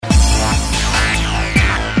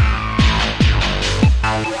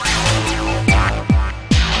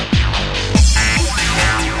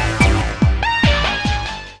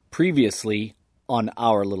Previously on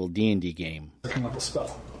our little D&D game. Second level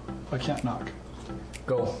spell. I can't knock.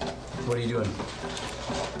 Go. What are you doing?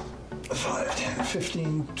 5, 10,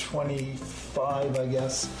 15, 25, I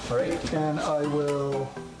guess. All right. And I will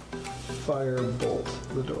firebolt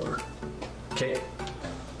the door. Okay.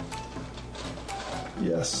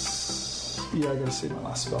 Yes. Yeah, I gotta save my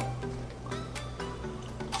last spell.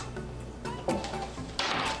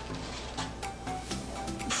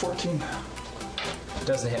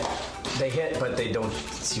 Doesn't hit. They hit, but they don't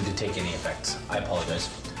seem to take any effects. I apologize.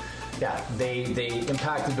 Yeah, they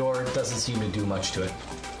impact the door. It doesn't seem to do much to it.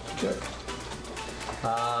 Okay.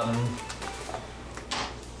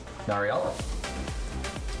 Nariel?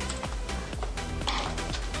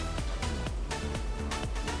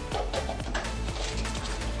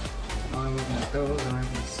 I'm gonna go and I'm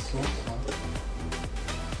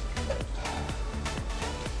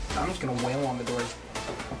just gonna wail on the door.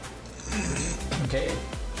 Okay,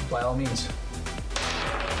 by all means.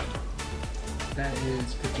 That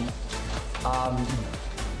is 15.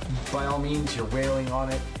 By all means, you're wailing on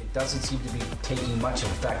it. It doesn't seem to be taking much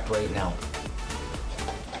effect right now.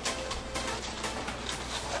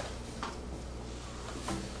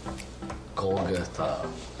 Golgotha.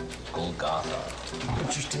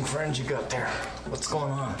 Interesting friends you got there. What's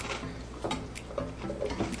going on?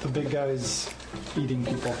 The big guy's eating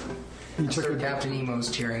people. He took Sir Captain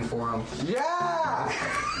Emo's cheering for him. Yeah!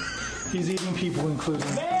 He's eating people, including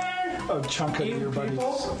a chunk of your buddies.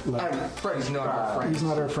 Freddy's not our friend. He's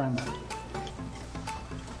not our friend.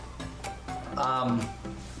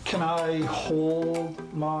 Can I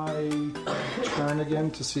hold my turn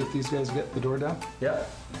again to see if these guys get the door down? Yep.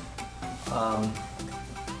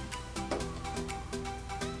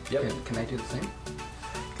 Yep. Can I do the same?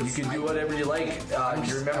 You can do whatever you like.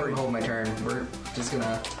 You remember. I'm hold my turn. We're just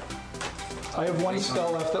gonna. I have one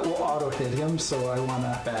spell left that will auto hit him, so I want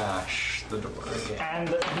to Bash the door. Okay. And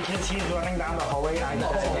because he's running down the hallway, I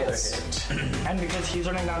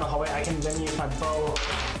can then use my bow.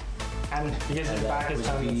 And because his back is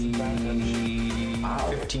kind of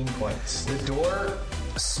disadvantage. 15 points. The door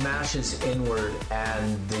smashes inward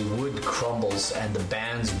and the wood crumbles and the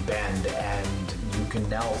bands bend and you can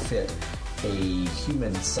now fit a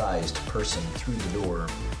human-sized person through the door.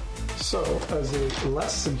 So, as a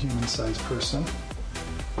less than human-sized person,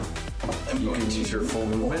 You can use your full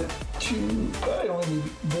movement. I only need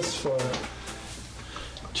this far.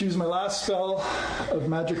 Choose my last spell of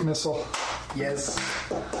Magic Missile. Yes.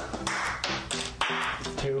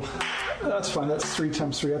 2. That's fine. That's 3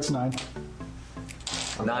 times 3. That's 9.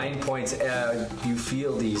 9 points. You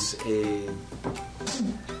feel this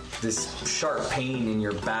sharp pain in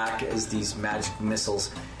your back as these magic missiles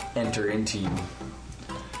enter into you.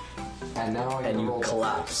 And now I And you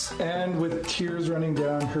collapse. And with tears running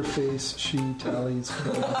down her face, she tallies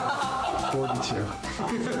 42.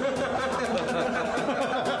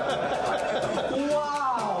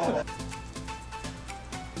 Wow!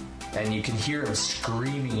 And you can hear him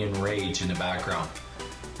screaming in rage in the background.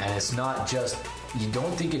 And it's not just, you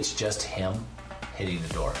don't think it's just him hitting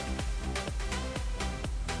the door.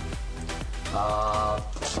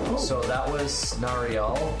 So that was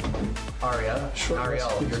Nariel. Arya.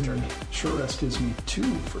 Nariel, your turn. Short rest gives me 2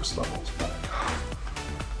 first levels back.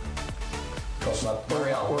 Close enough.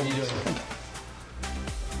 Nariel, what are you doing?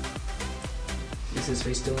 Is his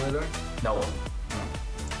face still in the door? No.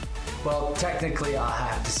 Well, technically, I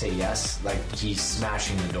have to say yes. Like, he's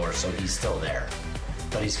smashing the door, so he's still there.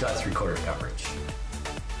 But he's got 3/4 coverage.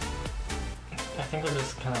 I think we're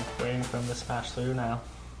just kind of waiting for him to smash through now.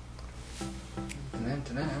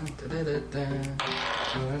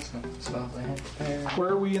 Where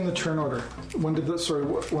are we in the turn order? When did this? Sorry,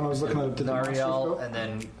 when I was looking at it, did the monsters Nariel, go? and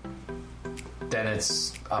then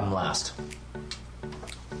it's I'm last.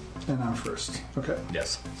 And I'm first. Okay.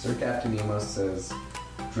 Yes. Sir Captain Nemo says,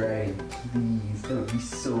 "Dragon, please. That would be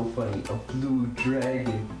so funny. A blue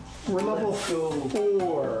dragon." We're level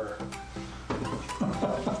 4.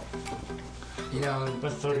 You know,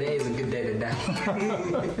 today is a good day to die.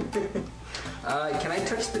 Can I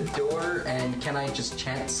touch the door and can I just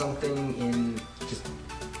chant something in just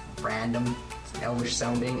random elvish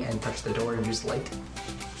sounding and touch the door and use light?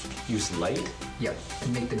 Use light? Yep,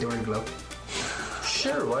 and make the door glow.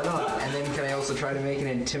 Sure, why not? And then can I also try to make an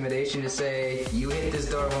intimidation to say, you hit this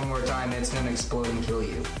door one more time and it's going to explode and kill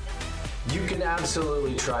you? You can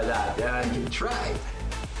absolutely try that. I can try.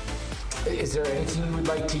 Is there anything you would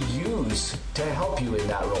like to use to help you in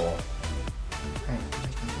that role?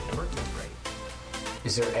 Making the door glow bright.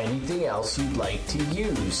 Is there anything else you'd like to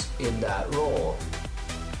use in that role?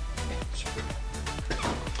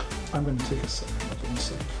 I'm going to take a second. Let me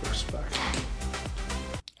set it first back.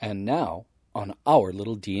 And now, on our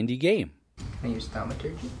little D&D game. Can I use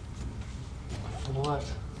thaumaturgy? What?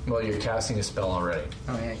 Well, you're casting a spell already.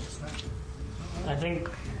 Oh yeah, I guess not. I think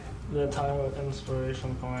the time with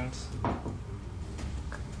inspiration points.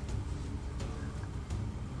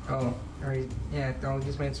 Oh, alright. Yeah, I'll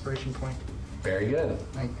use my inspiration point. Very good.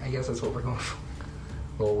 I guess that's what we're going for.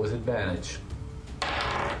 Roll with advantage.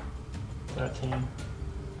 13.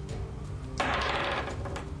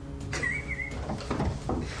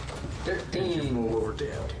 Move over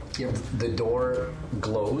down. Yep. The door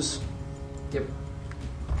glows, Yep.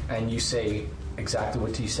 and you say exactly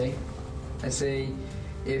what do you say? I say,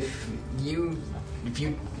 if you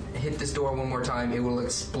hit this door one more time, it will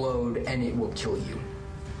explode and it will kill you.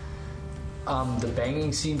 The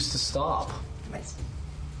banging seems to stop. Nice.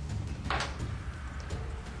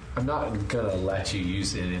 I'm not gonna let you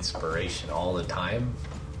use an inspiration all the time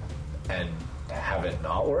and have it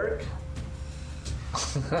not work.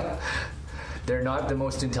 They're not the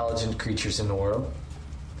most intelligent creatures in the world.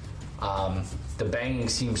 The banging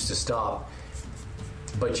seems to stop,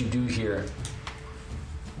 but you do hear,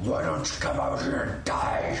 Why don't you come out here and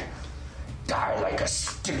die? Die like a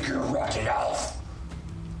stinky rotten elf.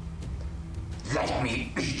 Let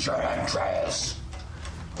me eat your entrails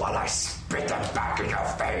while I spit them back in your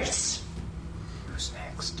face. who's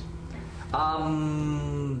next?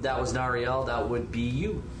 That was Nariel. That would be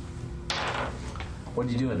you. What are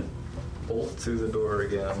you doing? Bolt through the door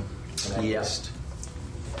again. And I Yes. missed.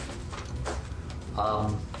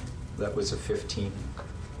 That was a 15.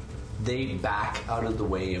 They back out of the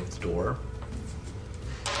way of the door.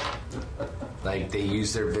 Like, they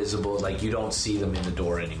use their visible, like, you don't see them in the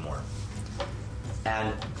door anymore.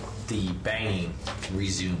 And the banging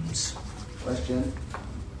resumes. Question.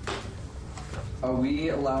 Are we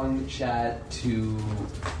allowing the chat to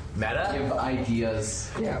Meta? give ideas?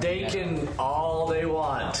 Yeah. They can all they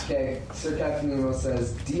want. Okay, Sir Captain Nemo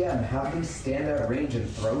says, DM, have them stand at range and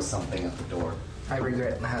throw something at the door. I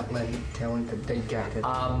regret not telling the dead guy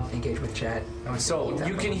to engage with chat. I was gonna So keep that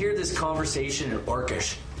you can going. hear this conversation in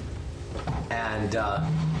Orcish, and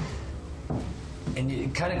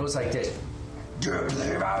it kind of goes like this. Do you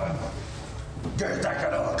believe him? Do you think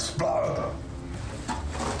it'll explode?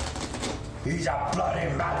 He's a bloody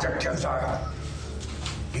magic user.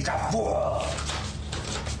 He's a fool.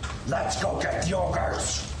 Let's go get the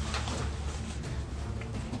ogres.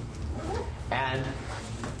 And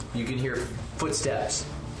you can hear footsteps,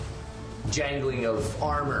 jangling of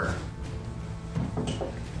armor.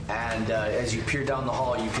 And as you peer down the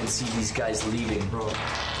hall, you can see these guys leaving. Roll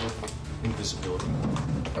invisibility.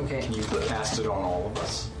 Okay. Can you cast it on all of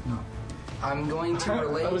us? I'm going to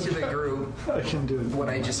relay to the group I can do it. what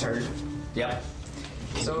I just heard. Yep.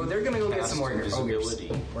 So they're gonna go get Cast some ogres.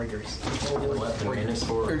 invisibility. Ogres. Let the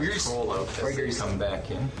Minotaur Ogres. control out as they Ogres. come back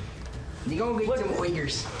in. You go get some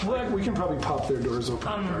ogres. We can probably pop their doors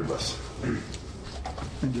open regardless.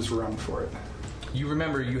 And just run for it. You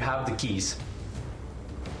remember you have the keys.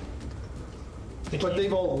 But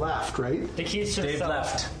they've all left, right? The keys to the They've cell.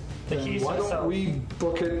 left. The Then keys why to the don't cell. we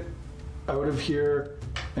book it out of here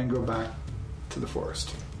and go back to the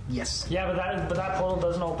forest? Yes. Yeah, but that portal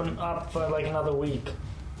doesn't open up for like another week.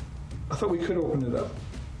 I thought we could open it up.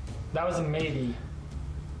 That was a maybe.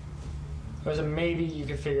 It was a maybe you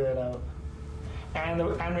could figure it out.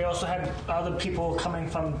 And we also had other people coming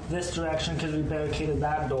from this direction because we barricaded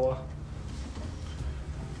that door.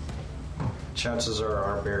 Chances are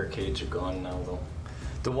our barricades are gone now, though.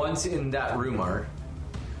 The ones in that room are.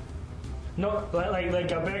 No,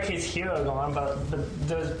 like our barricades here are gone, but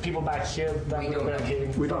there's people back here that We we're don't know.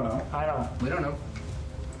 barricading. We don't know. I know. We don't know.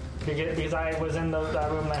 Because I was in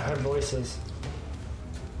that room and I heard voices.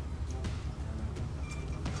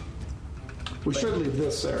 We should leave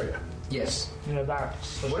this area. Yes. You know, that.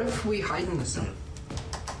 What if we hide in the cell?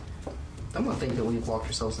 I'm gonna think that we've locked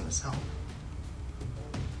ourselves in the cell.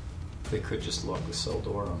 They could just lock the cell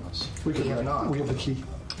door on us. We could. We have knock. We have the key.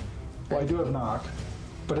 Well, I do have knock,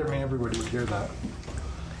 but I mean everybody would hear that.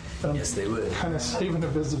 Yes, they would. Kind of saving the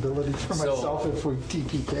visibility for So- myself if we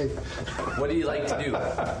TPK. What do you like to do?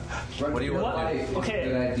 What do you want to do? Okay.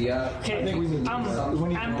 Good idea. Okay. I think we need we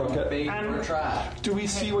need to book it. Bait or trap. Do we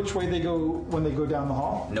see which way they go when they go down the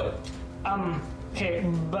hall? No. Okay,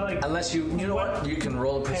 but like Unless you know what? You can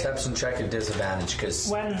roll a perception check at disadvantage because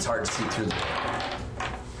When- it's hard to see through the.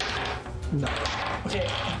 No. okay,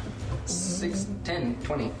 6, 10,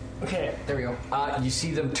 20. okay. There we go. You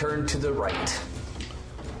see them turn to the right.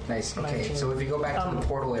 Nice. Okay, 19. so if we go back to the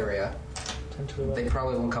portal area, 10 to they 11.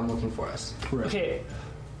 probably won't come looking for us. Okay.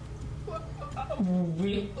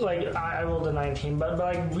 I rolled a 19, but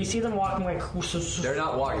like we see them walking like. They're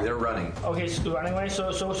not walking; they're running. Okay, so anyway,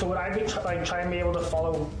 so would I be try and be able to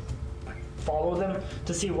follow them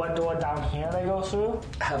to see what door down here they go through?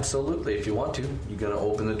 Absolutely, if you want to. You gonna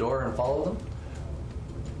open the door and follow them?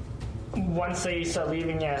 Once they start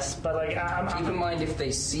leaving, yes. But like, keep in mind if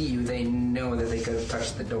they see you, they know that they could have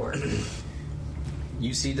touched the door.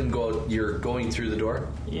 You see them go. You're going through the door.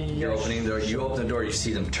 You're opening the door. You open the door. You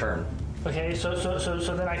see them turn. Okay, so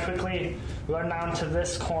then I quickly run down to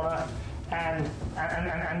this corner and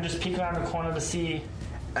just peek around the corner to see.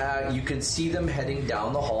 You can see them heading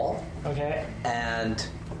down the hall. Okay. And.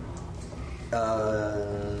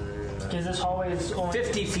 Because this hallway is only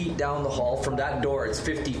 50 feet down the hall. From that door, it's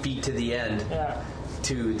 50 feet to the end. Yeah.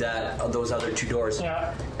 To those other two doors.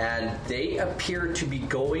 Yeah. And they appear to be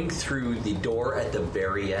going through the door at the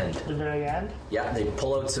very end. The very end? Yeah, they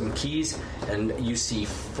pull out some keys, and you see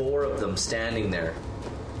 4 of them standing there.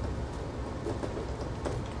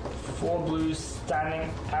 4 blues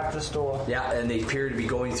standing at this door. Yeah, and they appear to be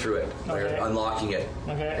going through it, or unlocking it.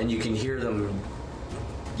 Okay. And you can hear them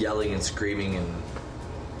yelling and screaming and...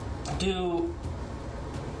 Do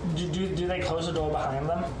they close the door behind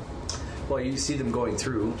them? Well, you see them going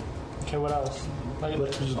through. Okay, what else?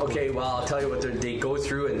 Okay, well, I'll tell you what they go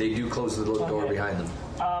through, and they do close the door behind them.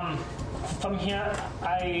 From here,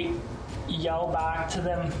 I yell back to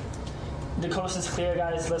them, the coast is clear,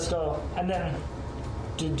 guys, let's go. And then,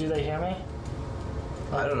 do they hear me?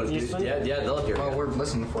 I don't know. Yeah, they'll hear me. Well, we're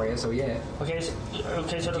listening for you, so yeah. Okay,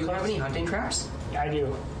 so do you have any hunting traps? I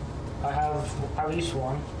do. I have at least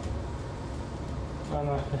one. I don't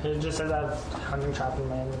know. It just says I have hunting trap in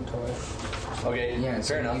my inventory. Okay, yeah,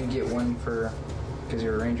 so fair enough. You get one because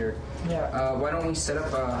you're a ranger. Yeah. Why don't we set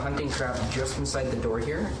up a hunting trap just inside the door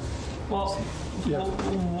here? Well, yeah.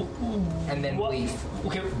 And then leave.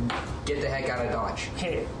 Okay. Get the heck out of Dodge.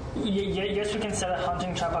 Okay. Yes, we can set a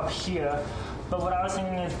hunting trap up here. But what I was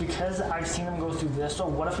thinking is because I've seen them go through this door,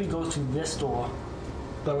 what if we go through this door?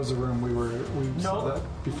 That was the room we saw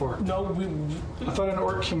that before. No, I thought an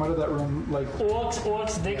orc came out of that room like...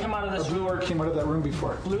 Orcs did come out of this room. A blue orc came out of that room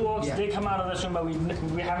before. Blue orcs did come out of this room, but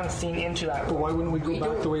we haven't seen into that room. But why wouldn't we go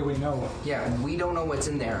back the way we know? Yeah, we don't know what's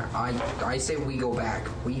in there. I say we go back.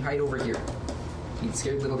 We hide over here. You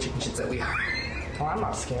scared little chicken shits that we are. Well, I'm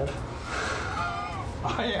not scared.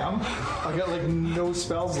 I am. I got like no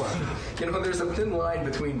spells left. You know, there's a thin line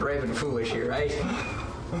between brave and foolish here, right?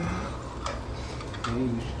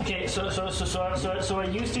 Okay, so are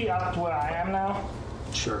you 3 up where I am now?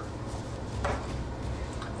 Sure.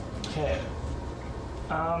 Okay.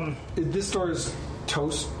 This door is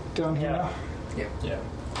toast down here now? Yeah.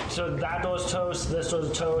 So that door's toast, this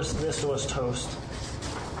door's toast, this door's toast.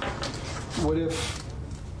 What if...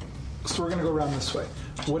 So we're going to go around this way.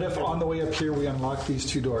 What if on the way up here we unlock these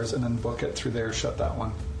 2 doors and then book it through there, shut that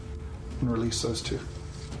one, and release those 2?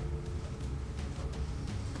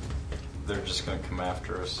 They're just going to come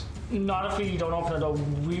after us. Not if we don't open the door.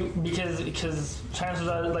 Because chances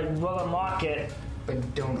are, like, we'll unlock it.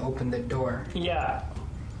 But don't open the door. Yeah.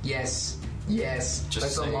 Yes. Just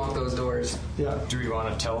let's unlock those doors. Yeah. Do we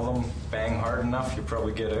want to tell them bang hard enough? You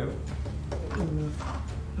probably get out.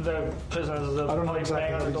 The prisoners. I don't know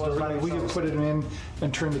exactly. We could put it in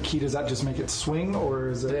and turn the key. Does that just make it swing, or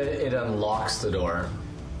is it? It unlocks the door.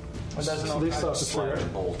 It doesn't So they still have to Slide figure the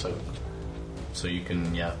it. bolt out. So you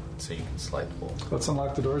can slide the bolt. Let's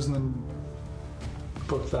unlock the doors and then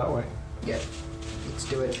book that way. Yeah. Let's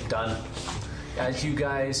do it. Done. As you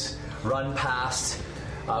guys run past,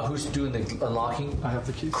 who's doing the unlocking? I have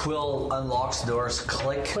the keys. Quill unlocks the doors.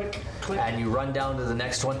 Click. Click. And you run down to the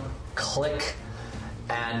next one. Click.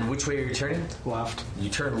 And which way are you turning? Left. You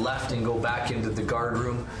turn left and go back into the guard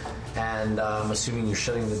room. And I'm assuming you're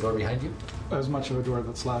shutting the door behind you? As much of a door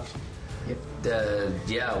that's left.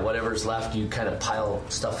 Yeah, whatever's left, you kind of pile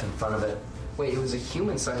stuff in front of it. Wait, it was a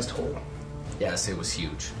human-sized hole. Yes, it was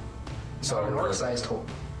huge. So an orc-sized hole.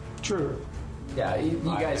 True. Yeah, you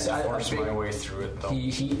guys. I forced my way through it, though.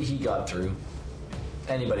 He got through.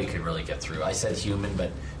 Anybody could really get through. I said human,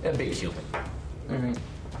 but a big human. All right.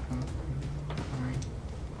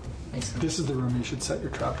 Makes sense. This is the room you should set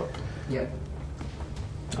your trap up. Yep.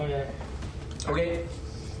 Okay. Okay.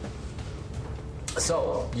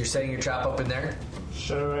 So you're setting your trap up in there.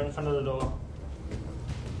 Sure, right in front of the door.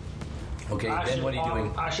 Okay. Then what are you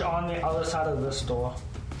doing? Actually, on the other side of this door.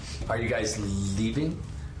 Are you guys leaving?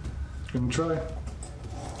 Gonna try.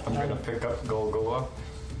 I'm going to pick up Golgoa.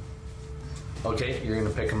 Okay, you're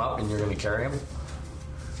gonna pick him up and you're gonna carry him.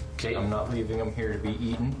 Okay. I'm not leaving him here to be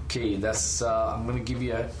eaten. Okay, that's. I'm gonna give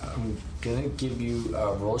you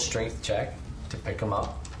a roll strength check to pick him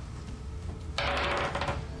up.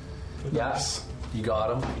 Yes, you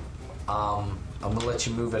got him. I'm gonna let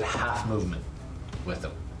you move at half movement with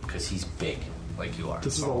him because he's big, like you are.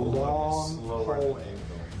 This is a long hallway.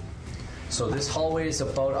 So this hallway is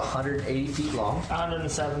about 180 feet long.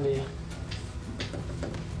 170.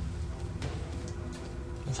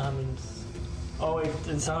 It's 100. Oh wait,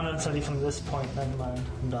 it's 170 from this point. Never mind,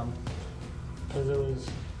 I'm dumb. Because it was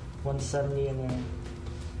 170 and then.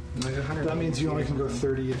 Like 100. That means you only can go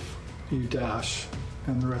 30 if you dash,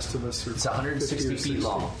 and the rest of us are. It's 160 feet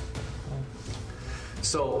long.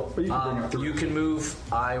 So But you can bring it through. you can move.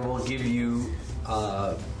 I will give you.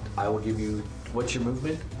 What's your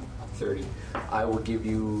movement? 30. I will give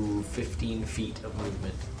you 15 feet of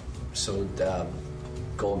movement. So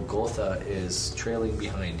Golgotha is trailing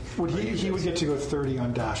behind. Would he would get to go 30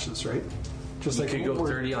 on dashes, right? Just You like could go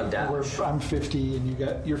we're- 30 on dash. I'm 50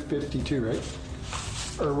 and you're 50 too, right?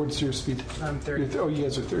 Or what's your speed? I'm 30. You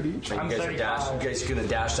guys are 30 each. And you guys are 35. you guys gonna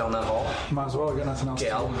dash down that hall? Might as well. I got nothing else.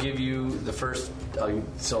 Okay, to do. I'll give you the first.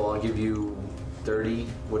 So I'll give you 30.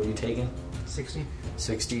 What are you taking? 60.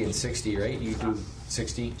 60 and 60, right? You do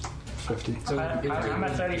 60. 50. So I'm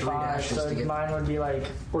at 35, so mine would be like.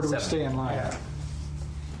 Or do we 7. stay in line?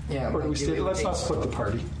 Yeah. Or do we like, stay? it would Let's take- not split the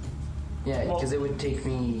party. Yeah, Well- because it would take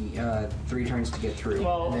me 3 turns to get through,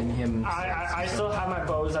 Well, and then him. I still have my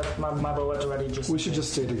bows. My bow is ready. Just We should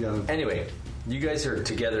just stay together. Anyway, you guys are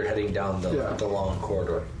together heading down the, Yeah. the long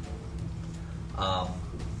corridor.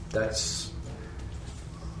 That's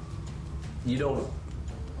you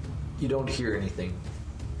don't hear anything.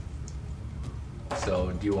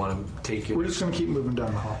 So do you want to take your? We're just going to keep moving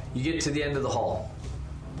down the hall. You get to the end of the hall.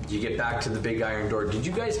 You get back to the big iron door. Did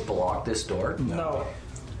you guys block this door? No.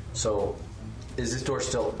 So is this door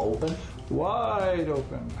still open? Wide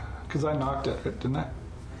open. Because I knocked at it, didn't I?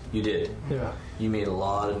 You did. Yeah. You made a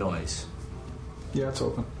lot of noise. Yeah, it's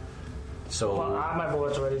open. So Well, I have my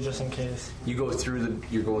bullets ready just in case. you go through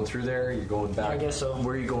you're going through there. You're going back. I guess so.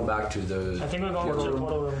 Where are you going back to? I think we're going to the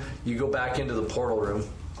portal room. You go back into the portal room.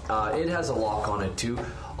 It has a lock on it too,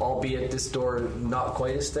 albeit this door not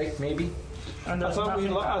quite as thick, maybe. And I there's thought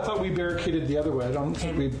nothing- we barricaded the other way. I don't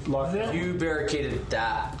think we locked Yeah. it. You barricaded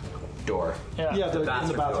that door. Yeah. Yeah, in the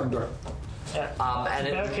bathroom door. Yeah. And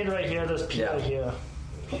it, Barricade right here. There's P Yeah. right here.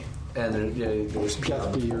 and there was pee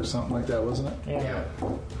on, Gatsby or something like that, wasn't it? Yeah.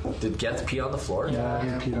 did Geth pee on the floor? Yeah,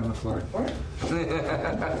 he peed on the floor.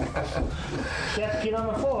 Get peed on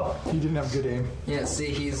the floor. He didn't have good aim. Yeah, see,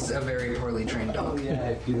 he's a very poorly trained dog. Yeah,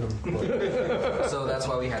 I feel him. So that's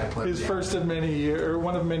why we had to put His him first of many, or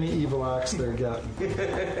one of many evil acts there, Gath.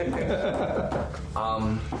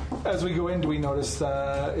 As we go in, do we notice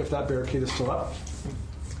if that barricade is still up?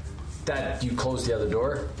 That you closed the other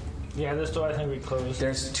door. Yeah, this door I think we closed.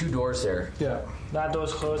 There's 2 doors there. Yeah. That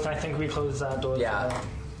door's closed. I think we closed that door. Yeah,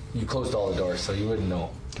 you closed all the doors, so you wouldn't know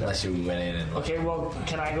unless you went in and. Okay, well,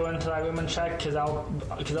 can I go into that room and check? Because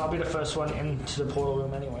I'll be the first one into the portal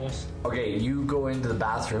room anyways. Okay, you go into the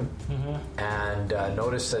bathroom and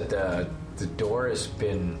notice that the door has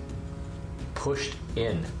been pushed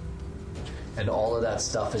in, and all of that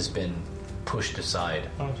stuff has been pushed aside.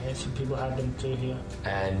 Okay, so people have been through here.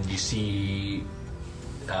 And you see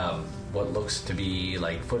what looks to be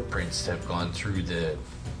like footprints that have gone through the.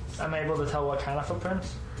 I'm able to tell what kind of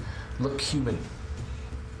footprints? Look human,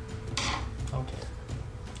 Okay.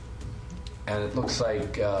 and it looks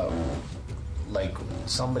like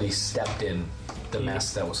somebody stepped in the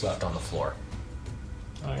mess that was left on the floor.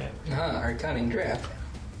 Okay. our cunning draft.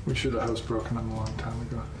 We should have housebroken him a long time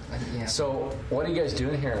ago. Yeah. So, what are you guys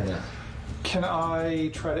doing here in the? Can I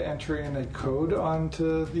try to enter in a code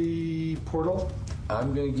onto the portal?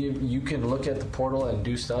 I'm gonna give. You can look at the portal and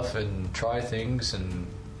do stuff and try things and.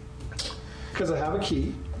 Because I have a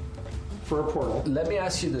key for a portal. Let me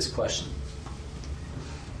ask you this question.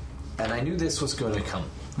 And I knew this was going to come.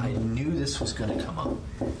 I knew this was going to come up.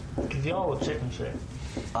 Because y'all were chicken shit.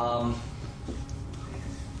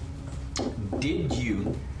 Did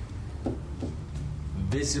you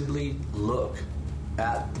visibly look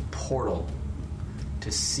at the portal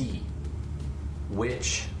to see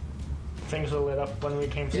which? Things were lit up when we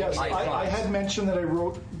came to Yes, the I had mentioned that I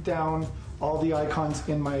wrote down all the icons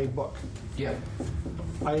in my book. Yeah.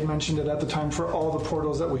 I had mentioned it at the time for all the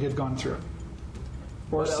portals that we had gone through.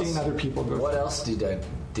 Or What seen else? other people go What through. else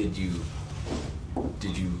did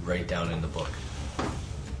you write down in the book?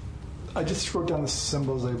 I just wrote down the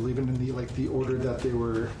symbols, I believe, in the order that they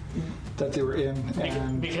were in.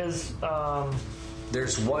 And Because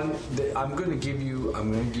There's one that I'm going to give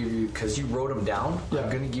you because you wrote them down. Yeah. I'm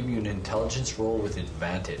going to give you an intelligence roll with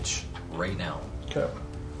advantage right now. okay.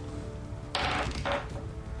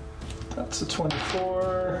 That's a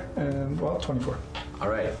 24 and 24. All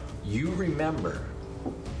right. You remember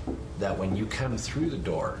that when you come through the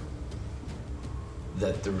door,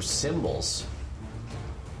 that the symbols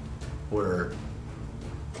were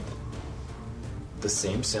the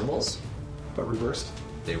same symbols, But reversed.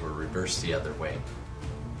 they were reversed the other way.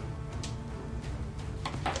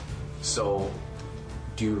 So,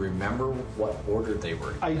 do you remember what order they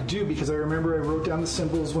were? I do, because I remember I wrote down the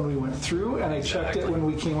symbols when we went through, and I checked it when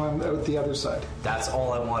we came on out the other side. That's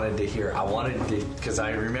all I wanted to hear. I wanted to, because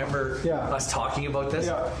I remember us talking about this.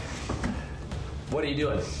 Yeah. What are you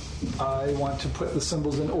doing? I want to put the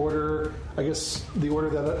symbols in order, I guess the order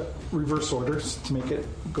that reverse orders, to make it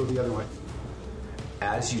go the other way.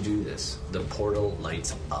 As you do this, the portal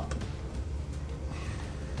lights up.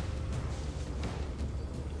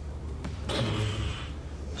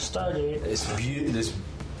 Stargate. This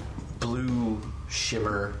blue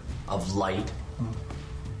shimmer of light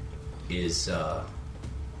is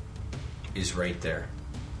right there.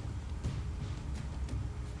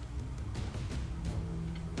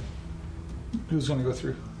 Who's going to go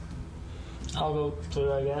through? I'll go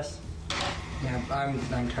through, I guess. Yeah,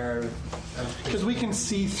 I'm tired of. Because we can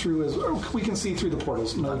see through we can see through the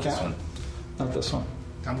portals. No, we can't. This one. Not this one.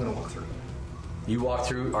 I'm gonna walk through. You walk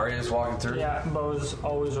through. Arya's walking through. Yeah, Bo's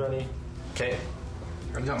always ready. Okay.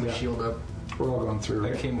 I got my shield up. We're all going through.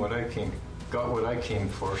 I came what I came. Got what I came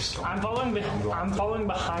for. So I'm following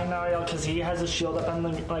behind Ariel because he has a shield up and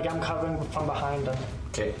I'm covering from behind him.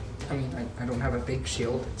 Okay. I mean, I don't have a big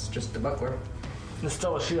shield. It's just a buckler. It's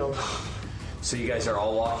still a shield. So you guys are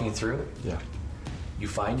all walking through. Yeah. You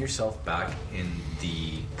find yourself back in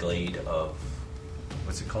the glade of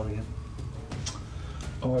what's it called again?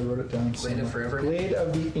 Oh, I wrote it down. Glade of Forever? Glade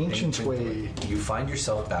of the Ancient Way. You find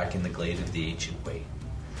yourself back in the glade of the Ancient Way.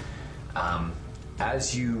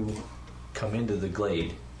 As you come into the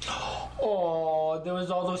glade, Oh, there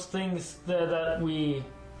was all those things there that we.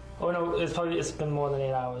 Oh no, it's been more than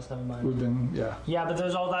 8 hours. Never mind. We've been, yeah. Yeah, but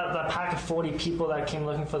there's all that pack of 40 people that came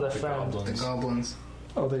looking for their friend. The goblins.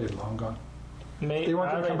 Oh, they had long gone. They They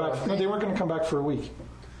weren't going to come back. No, they weren't going to come back for a week.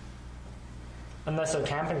 Unless they're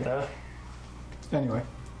camping there. Anyway,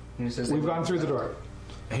 we've gone through the door.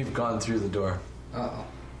 you've gone through the door. Uh-oh.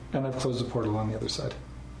 And I've closed the portal on the other side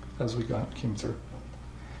as we came through.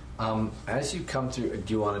 As you come through,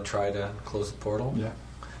 do you want to try to close the portal? Yeah.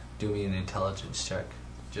 Do me an intelligence check.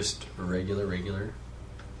 Just regular.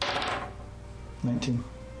 19.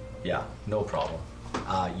 Yeah, no problem.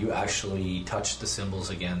 You actually touch the symbols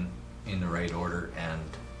again in the right order, and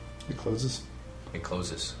It closes. it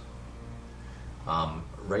closes.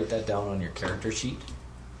 Write that down on your character sheet.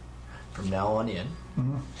 From now on in,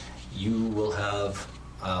 you will have,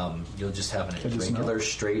 you'll just have a just regular, know.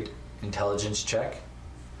 straight intelligence check.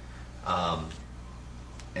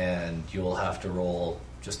 And you'll have to roll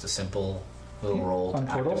just a simple little roll to On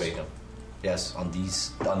portals? activate them. Yes, on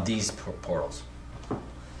these portals.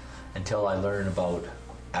 Until I learn about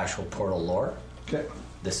actual portal lore, Okay.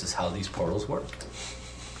 this is how these portals work.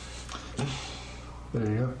 There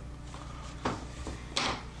you go.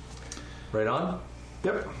 Right on?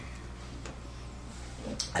 Yep.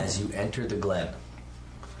 As you enter the glen,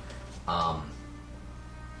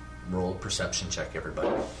 roll a perception check, everybody.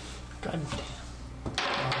 God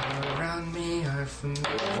All around me are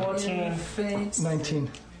familiar 14. faces. 19.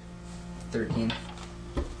 13.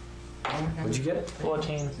 What'd you get?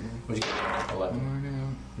 14. What'd you get?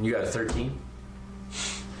 11. You got a 13?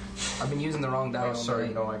 I've been using the wrong die. Oh, sorry,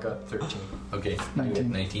 no, I got 13. Okay.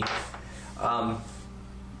 19. 19.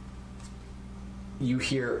 You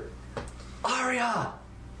hear, Arya!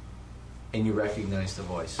 And you recognize the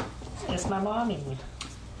voice. It's my mommy.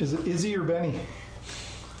 Is it Izzy or Benny?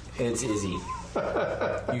 It's Izzy.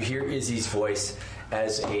 You hear Izzy's voice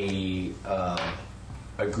as a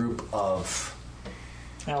group of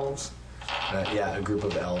Elves. a group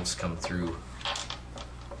of elves come through.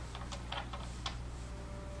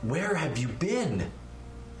 Where have you been?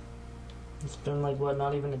 It's been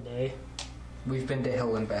not even a day. We've been to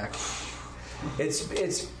hell and back.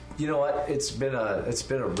 It's you know what? It's been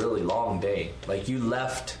a really long day. Like, you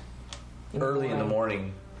left early in the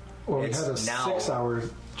morning. Well, It's we had a now- 6 hour,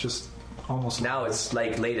 just almost. Now it's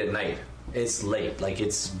like late at night. It's late, like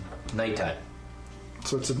it's nighttime.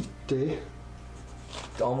 So it's a day?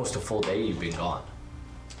 Almost a full day you've been gone.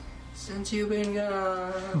 Since you've been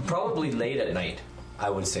gone. Probably late at night, I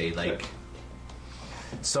would say. Like,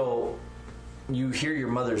 so you hear your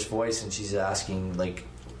mother's voice and she's asking, like,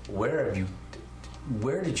 where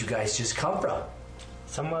did you guys just come from?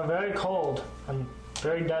 Somewhere very cold and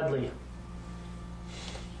very deadly.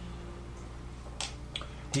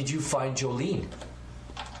 Did you find Jolene?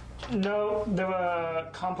 No, there were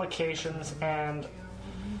complications, and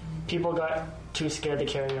people got too scared to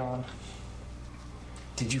carry on.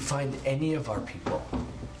 Did you find any of our people?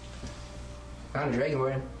 Found a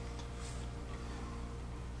dragonborn.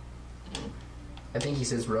 I think he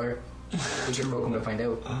says roar. We should poke him to find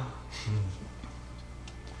out.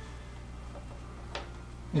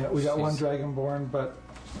 Yeah, we got one dragonborn, but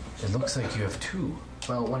It looks like you have two.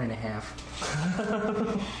 Well,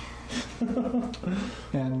 1.5.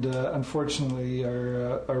 and unfortunately,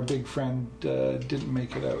 our big friend didn't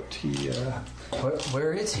make it out. He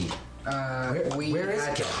Where is he? We where is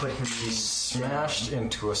had to Ken? put him Smashed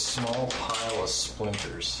into a small pile of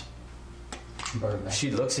splinters. She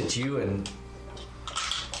looks at you and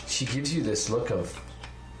she gives you this look of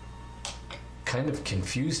kind of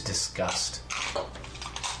confused disgust.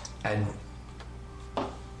 And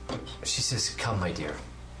she says, "Come, my dear.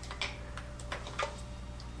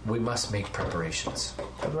 We must make preparations.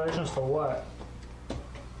 Preparations for what?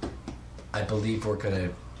 I believe we're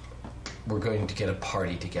going to get a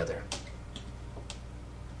party together.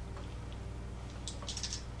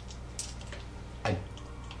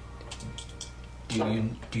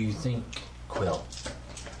 Do you think, Quill?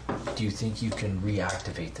 Do you think you can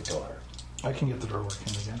reactivate the door? I can get the door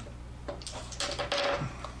working again.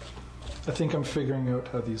 I think I'm figuring out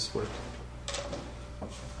how these work.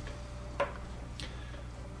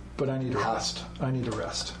 But I need a rest. I need a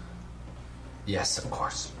rest. Yes, of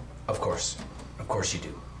course. Of course. Of course you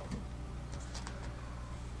do.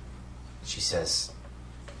 She says,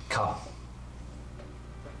 "Come.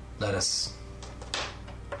 Let us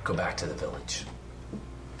go back to the village."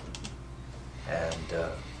 And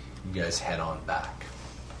you guys head on back.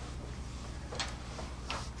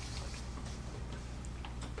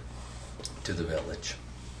 To the village.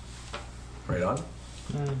 Right on?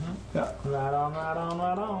 Yeah. Right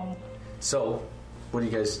on. So, what do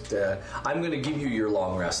you guys... I'm going to give you your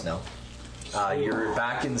long rest now. You're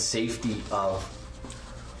back in the safety of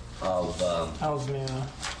Ellesmere.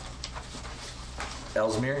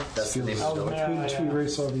 Ellesmere? That's the name of the village? We need to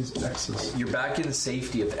erase all these X's. You're back in the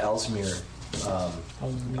safety of Ellesmere,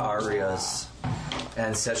 Arya's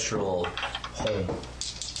ancestral home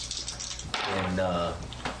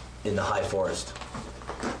in the high forest.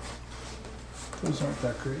 Those aren't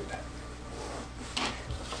that great.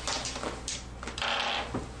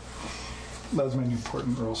 That was my new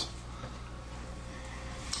important rules.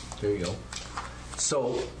 There you go.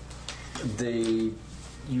 So, you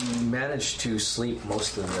managed to sleep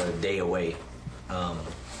most of the day away. You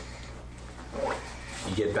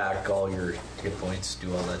get back all your hit points,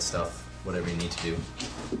 do all that stuff, whatever you need to do.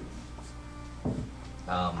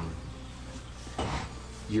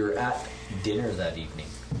 You're at dinner that evening,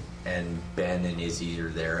 and Ben and Izzy are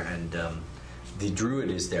there, and the druid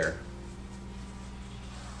is there.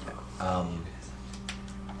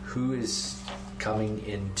 Who is coming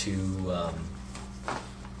into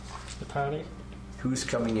The party? who's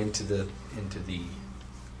coming into the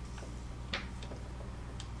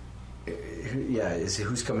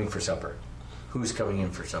who's coming for supper? Who's coming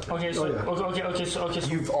in for supper? Okay, so okay, so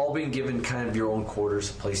You've all been given kind of your own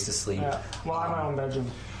quarters, a place to sleep. yeah. Well, I'm my own bedroom.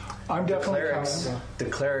 I'm definitely coming. The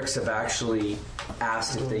clerics have actually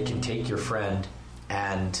asked if they can take your friend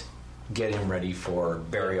and get him ready for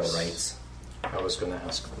burial rites. I was going to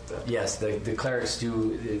ask about that. Yes, the clerics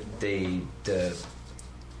do. The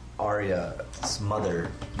Arya's mother,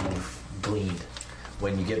 you've gleaned,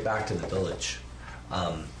 when you get back to the village,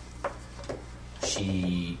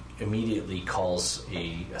 she immediately calls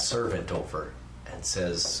a servant over and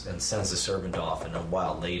sends the servant off. And a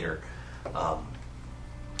while later,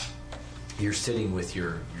 you're sitting with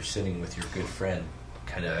your good friend,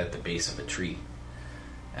 kind of at the base of a tree,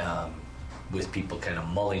 with people kind of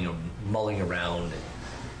mulling around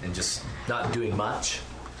and just not doing much.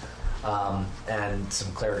 And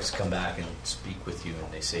some clerics come back and speak with you,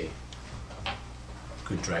 and they say,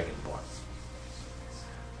 "Good Dragonborn,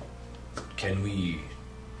 can we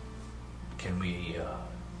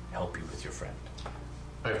help you with your friend?"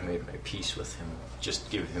 I've made my peace with him. Just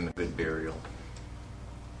give him a good burial.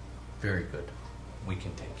 Very good. We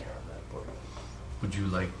can take care of that, boy. Would you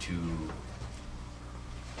like to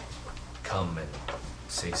come and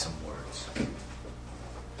say some words?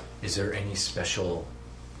 Is there any special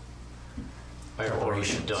I've already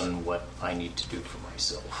preparations? done what I need to do for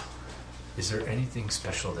myself. Is there anything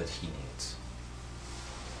special that he needs?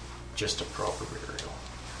 Just a proper burial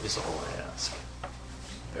is all I ask.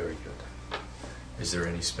 Very good. Is there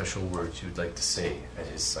any special words you'd like to say at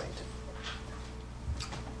his sight?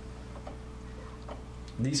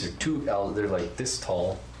 These are two elves. They're like this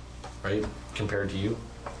tall, right, compared to you,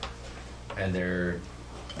 and they're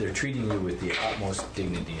treating you with the utmost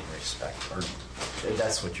dignity and respect, or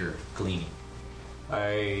That's what you're gleaning.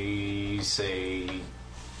 I say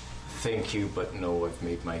thank you, but no, I've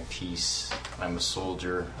made my peace. I'm a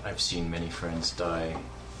soldier. I've seen many friends die.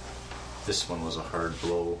 This one was a hard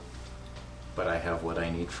blow, but I have what I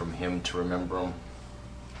need from him to remember him,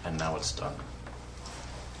 and now it's done.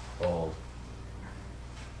 Oh,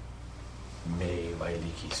 may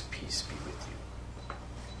Vailiki's peace be with you.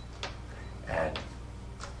 And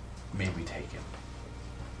may we take him?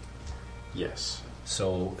 Yes.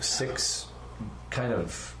 So 6 kind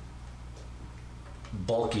of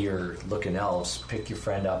bulkier looking elves pick your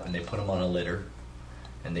friend up and they put him on a litter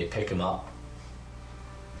and they pick him up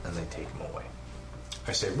and they take him away.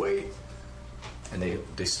 I say, wait. And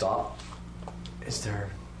they stop. Is there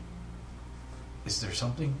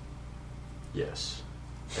something? Yes.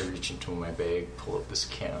 I reach into my bag, pull up this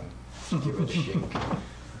can, give it a shake,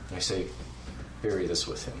 and I say, bury this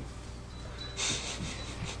with him.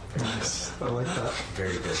 Nice. I like that.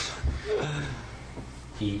 Very good.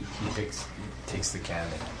 He takes the can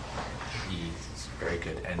and he's very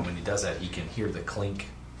good. And when he does that, he can hear the clink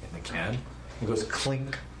in the can. He goes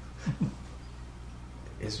clink.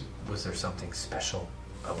 Was there something special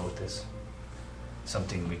about this?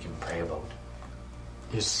 Something we can pray about?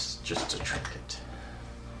 It's just a trinket.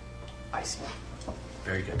 I see.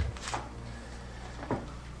 Very good.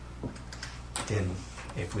 Then,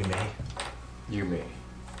 if we may. You may.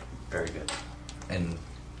 Very good. And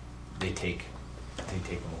they take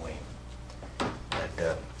them away.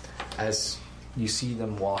 And as you see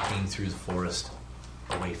them walking through the forest,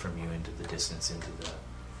 away from you into the distance,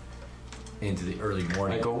 into the early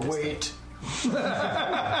morning. I go, wait. You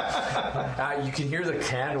can hear the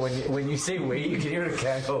can when you say wait. You can hear the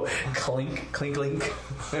can go clink, clink, clink.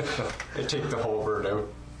 I take the halberd out.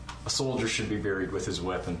 A soldier should be buried with his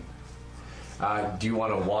weapon. Do you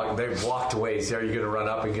want to walk? They've walked away. So are you going to run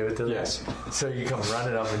up and give it to them? Yes. So you come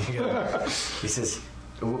running up and you go. He says,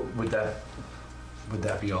 "Would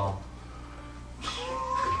that be all?"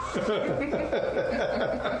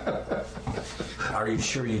 Are you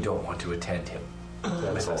sure you don't want to attend him?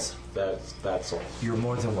 That's all. That's all. You're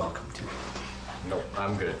more than welcome to. No,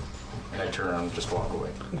 I'm good. And I turn around and just walk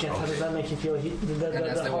away. Guess how does that make you feel? And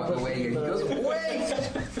as they walk away, he goes, wait!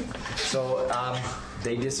 So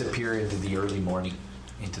they disappear into the early morning,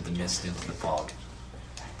 into the mist, into the fog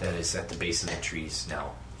that is at the base of the trees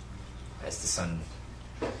now, as the sun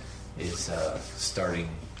is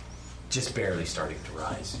just barely starting to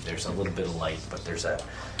rise. There's a little bit of light, but there's a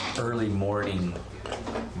early morning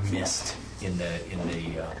mist in the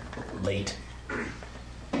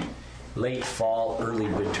late fall, early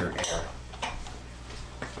winter air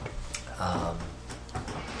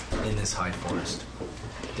in this high forest.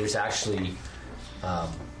 There's actually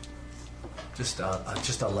just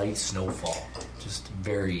a light snowfall, just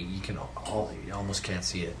very. You almost can't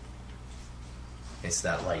see it. It's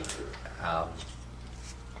that light.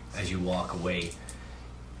 As you walk away,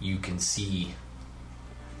 you can see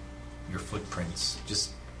your footprints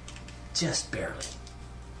just barely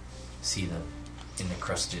see them in the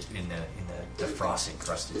crusted in the frost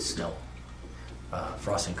encrusted snow,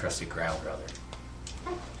 frost encrusted ground rather.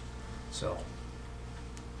 So,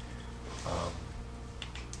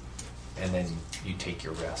 and then you take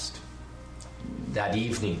your rest. That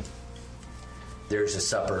evening, there's a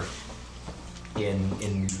supper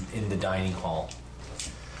in the dining hall,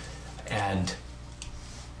 and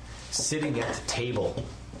sitting at the table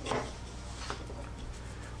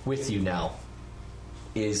with you now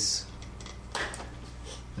is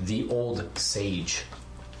the old sage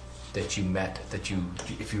that you met,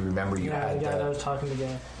 if you remember, you had the guy that I was talking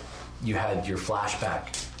to. You had your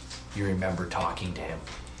flashback. You remember talking to him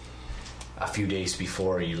a few days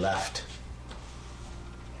before you left.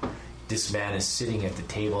 This man is sitting at the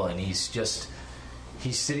table, and he's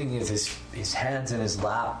sitting with his hands in his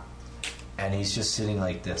lap, and he's just sitting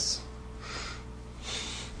like this.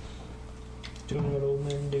 Doing what old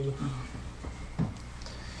men do.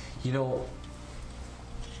 You know,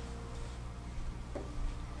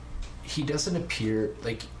 he doesn't appear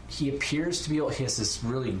like he appears to be. He has this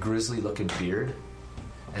really grisly looking beard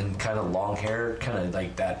and kind of long hair, kind of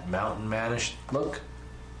like that mountain manish look.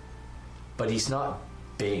 But he's not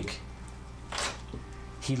big.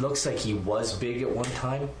 He looks like he was big at one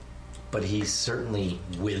time, but he's certainly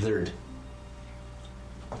withered.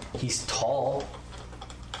 He's tall.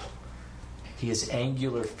 He has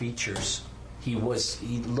angular features. He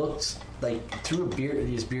looked like through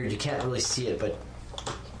his beard, you can't really see it, but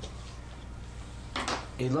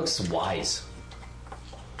he looks wise.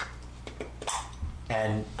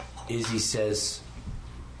 And Izzy says,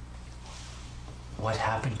 "What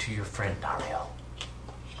happened to your friend Nariel?"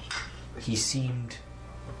 He seemed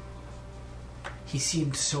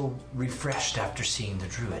so refreshed after seeing the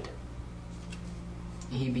druid.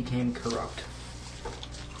 He became corrupt.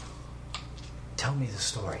 Tell me the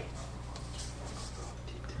story.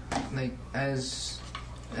 Like, as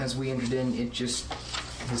we entered in, his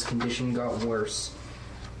condition got worse.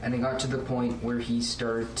 And it got to the point where he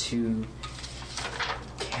started to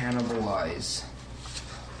cannibalize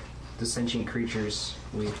the sentient creatures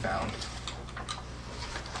we had found.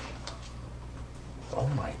 Oh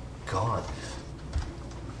my god.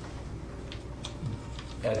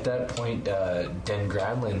 At that point, Den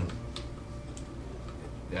Granlin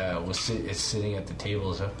is sitting at the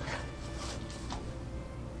table. So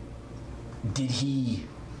he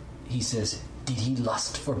says, did he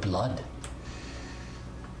lust for blood?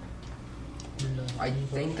 I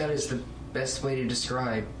think that is the best way to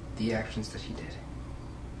describe the actions that he did.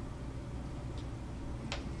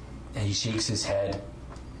 And he shakes his head.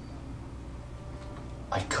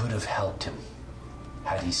 I could have helped him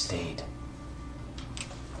had he stayed.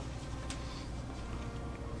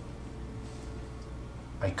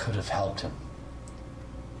 I could have helped him.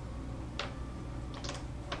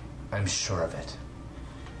 I'm sure of it.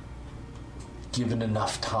 Given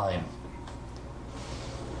enough time.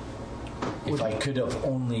 If I could have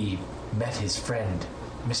only met his friend,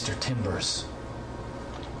 Mr. Timbers.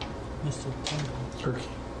 Mr. Timbers? Turkey.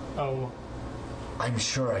 Oh. I'm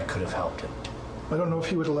sure I could have helped him. I don't know if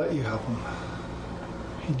he would have let you help him.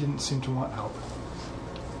 He didn't seem to want help.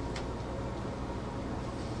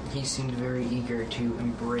 He seemed very eager to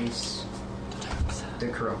embrace the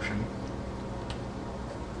corruption.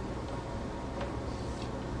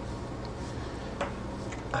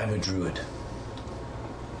 I'm a druid.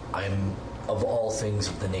 I'm of all things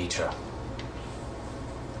of the nature.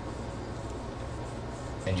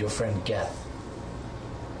 And your friend Geth,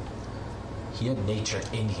 he had nature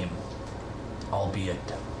in him, albeit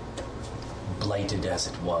blighted as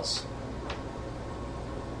it was.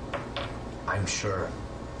 I'm sure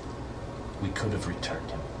we could have returned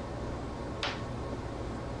him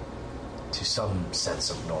to some sense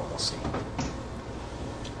of normalcy.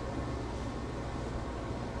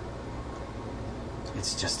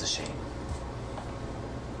 It's just a shame.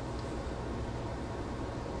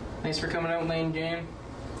 Thanks for coming out, Lane Game.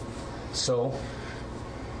 So,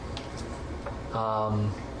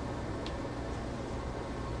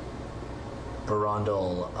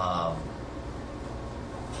 Barondel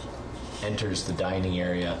enters the dining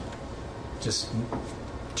area. Just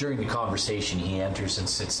during the conversation, he enters and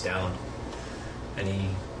sits down, and he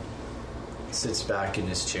sits back in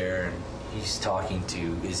his chair, and he's talking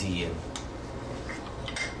to Izzy and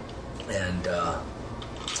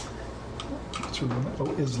What's her name? Oh,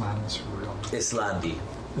 Islan is her real name. Islandi.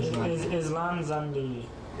 Islan Zandi.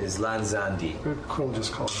 Islan Zandi. Quill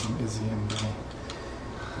just calls him Izzy and Benny.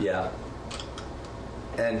 Yeah.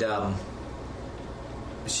 And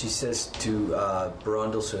she says to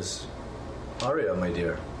Barondel says, Arya, my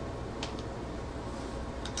dear.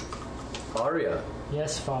 Arya.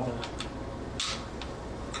 Yes, father.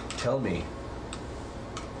 Tell me,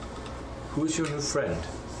 who is your new friend?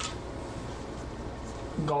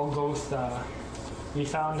 Golgotha. We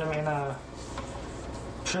found him in a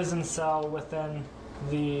prison cell within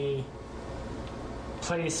the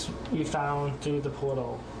place we found through the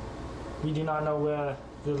portal. We do not know where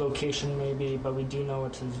the location may be, but we do know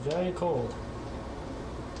it is very cold.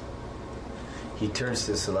 He turns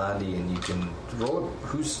to Salandi, and you can roll.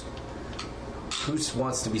 Who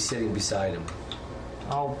wants to be sitting beside him?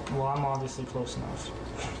 Well, I'm obviously close enough.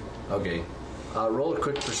 Okay. Roll a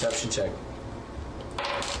quick perception check.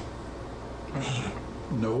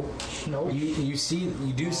 No. Nope. You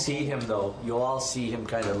do see him though. You all see him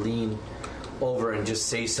kind of lean over and just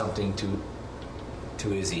say something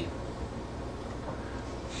to Izzy.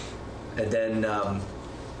 And then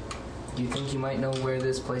Do you think you might know where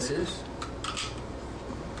this place is?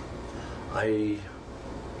 I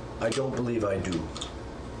don't believe I do.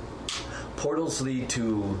 Portals lead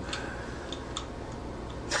to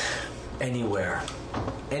anywhere.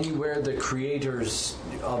 Anywhere the creators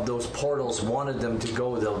of those portals wanted them to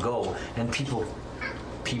go, they'll go. And people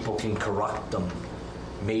can corrupt them.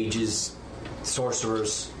 Mages,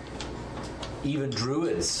 sorcerers, even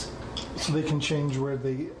druids. So they can change where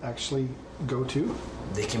they actually go to?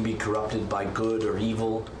 They can be corrupted by good or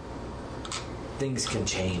evil. Things can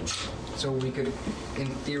change. So we could, in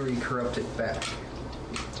theory, corrupt it back.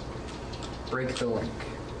 Break the link.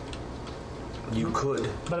 You could.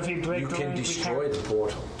 But if you break you the can link, we destroy can't- the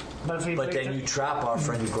portal. But then you trap our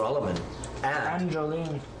friend Grolleman. And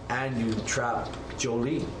Jolene. And you trap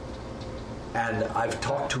Jolene. And I've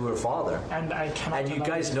talked to her father. And I cannot. And you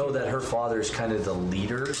guys know that her father is kind of the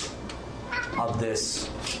leader of this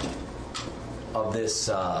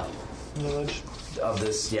village. Of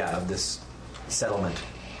this settlement.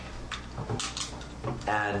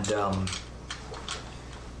 And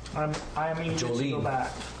I am eager to go Jolene.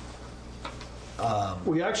 back.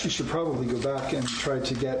 We actually should probably go back and try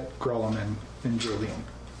to get Grellum and Jolene.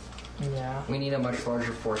 Yeah. We need a much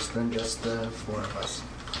larger force than just the 4 of us.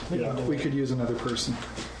 Yeah, we could use another person.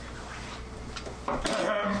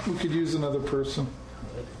 We could use another person.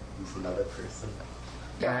 He's another person.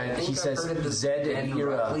 Yeah, I And think he I've says heard of the Zed and Ben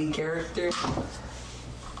Ira. Rutley character.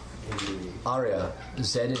 Arya,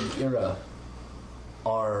 Zed and Ira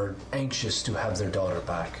are anxious to have their daughter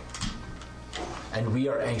back. And we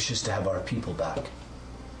are anxious to have our people back.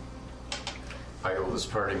 I owe this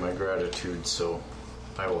party my gratitude, so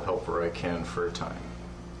I will help where I can for a time.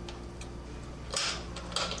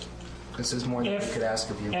 This is more than we If- could ask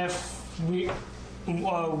of you. If we,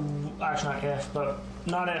 actually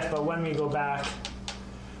not if, but when we go back,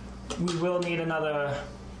 we will need another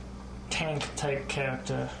tank type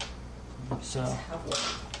character. So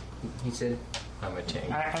He said, I'm a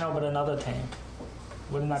tank. I know, but another tank.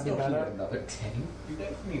 Wouldn't that be better? Another tank? You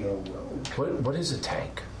guys need a road. What is a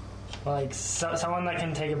tank? Like someone that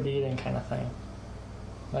can take a beating, kind of thing.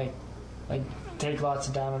 Like take lots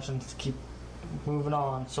of damage and keep moving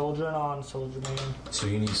on, soldiering on, soldiering in. So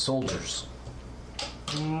you need soldiers.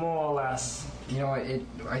 More or less. you know,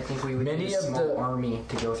 I think we would Many need a of small the- army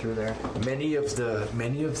to go through there. Many of the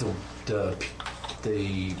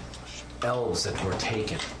elves that were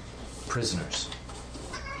taken prisoners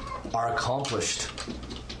are accomplished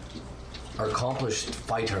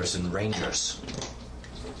fighters and rangers.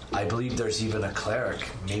 I believe there's even a cleric,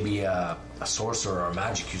 maybe a sorcerer or a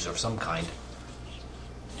magic user of some kind,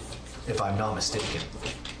 if I'm not mistaken.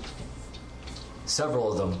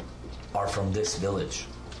 Several of them are from this village,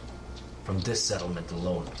 from this settlement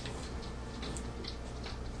alone.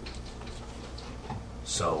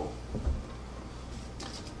 So,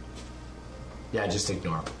 yeah, just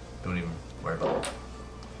ignore them. Don't even worry about it.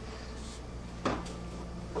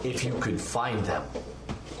 If you could find them,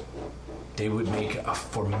 they would make a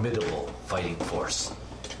formidable fighting force.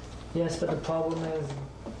 Yes, but the problem is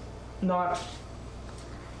not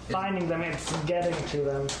finding them, it's getting to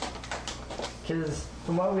them. Because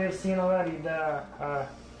from what we have seen already, there are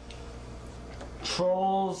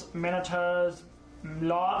trolls, minotaurs,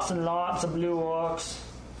 lots and lots of blue orcs,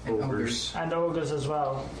 Ogres. and ogres as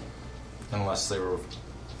well. Unless they were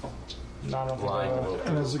None of them lying are. about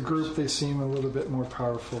And as a group, they seem a little bit more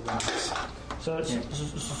powerful than us. So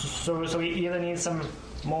we either need some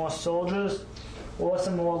more soldiers or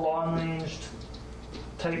some more long-ranged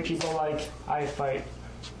type people like I fight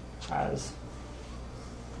as.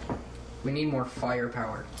 We need more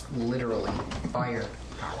firepower. Literally,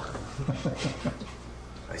 firepower.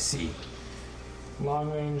 I see.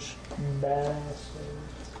 Long-range bastards.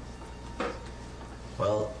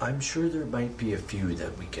 Well, I'm sure there might be a few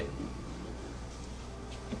that we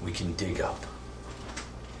can dig up.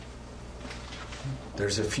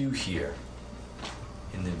 There's a few here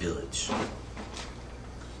in the village.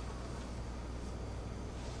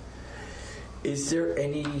 Is there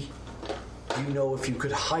any, do you know if you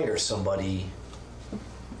could hire somebody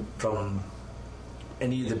from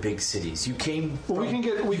any of the big cities? You came from, Well, we can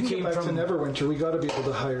get back from, to Neverwinter. We got to be able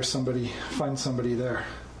to hire somebody, find somebody there.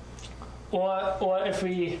 Or if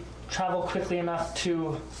we travel quickly enough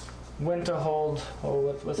to Winterhold,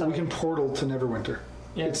 or what's that? We can portal to Neverwinter.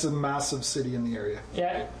 Yeah. It's a massive city in the area.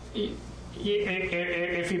 Yeah,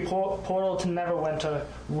 if we portal to Neverwinter,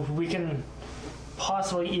 we can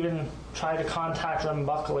possibly even try to contact Rem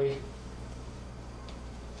Buckley.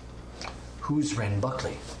 Who's Ren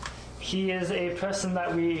Buckley? He is a person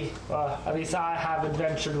that we, at least I have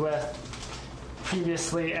adventured with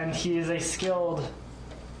previously, and he is a skilled.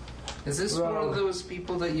 Is this one of those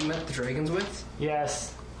people that you met the dragons with?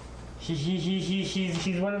 Yes.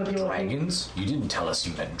 He's one of the people. Dragons? You didn't tell us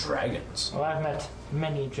you met dragons. Well, I've met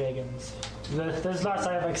many dragons. There's lots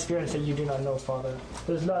I have experienced that you do not know, Father.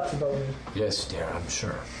 There's lots about me. Yes, dear, I'm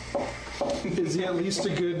sure. Is he at least a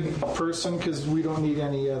good person? Because we don't need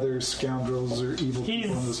any other scoundrels or evil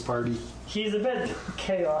people in this party. He's a bit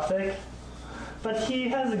chaotic, but he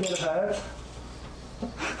has a good heart.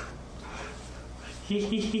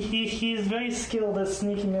 He's very skilled at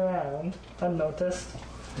sneaking around, unnoticed.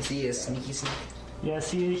 Is he a sneaky sneak?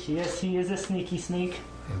 Yes, he is a sneaky sneak.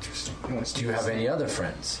 Interesting. Do you have any other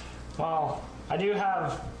friends? Well, I do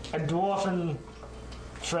have a dwarven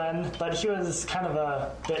friend, but he was kind of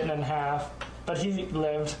a bitten in half. But he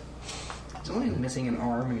lived. It's only missing an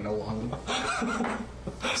arm and a lung.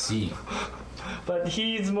 See. But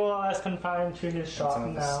he's more or less confined to his shop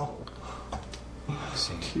now.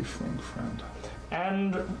 Tiefling friend.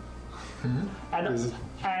 And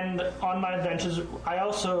on my adventures, I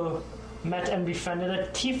also met and befriended a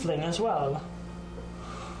tiefling as well.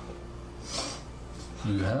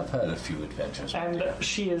 You have had a few adventures. And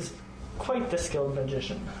she is quite the skilled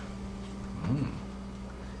magician.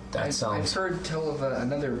 That sounds... I've heard tell of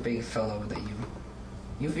another big fellow that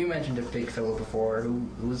you mentioned a big fellow before who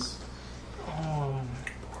was...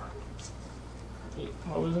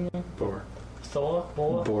 What was his name? Boar. Thola?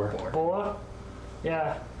 Bola? Boar. Bola?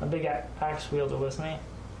 Yeah, a big axe wielder, wasn't he?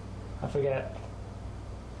 I forget.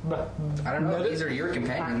 But I don't know. These are your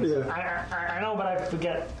companions. I know, but I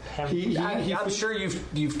forget him. I'm sure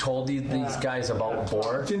you've told these guys about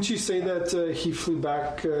Boar. Didn't you say that he flew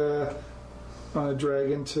back on a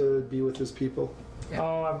dragon to be with his people? Yeah.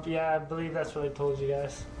 Oh, yeah, I believe that's what I told you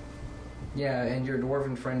guys. Yeah, and your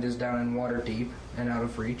dwarven friend is down in Waterdeep and out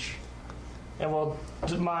of reach. And well,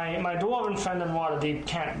 my dwarven friend in Waterdeep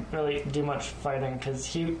can't really do much fighting because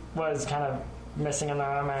he was kind of missing an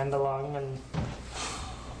arm and a lung and...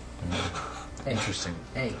 Interesting.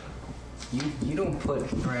 Hey, you don't put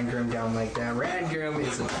Randgrim down like that. Randgrim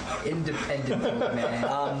is an independent old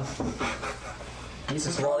man.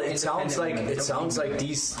 Well, it sounds like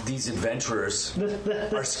these adventurers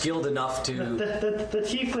are skilled enough to. The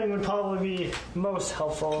tiefling would probably be most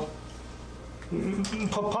helpful.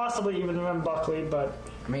 Possibly even Buckley, but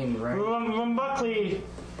I mean, right? Buckley,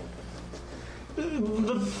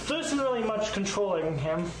 there isn't really much controlling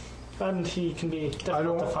him. And he can be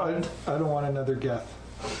difficult to find. I don't want another Geth.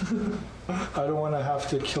 I don't want to have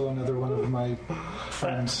to kill another one of my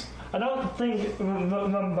friends. I don't think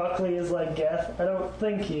Buckley is like Geth. I don't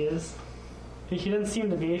think he is. He didn't seem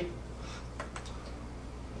to be.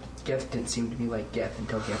 Geth didn't seem to be like Geth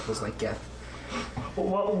until Geth was like Geth.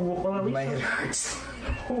 Well, at least my head hurts.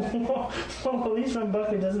 Well, at least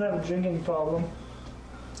Buckley doesn't have a drinking problem.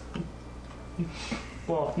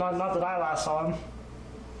 Well, not that I last saw him.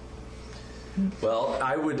 Well,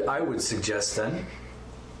 I would suggest then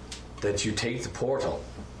that you take the portal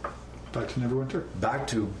back to Neverwinter, back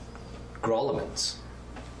to Grolleman's,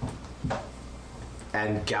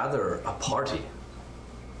 and gather a party.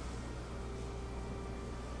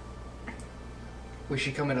 We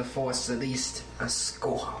should come in a force, at least a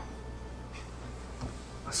score.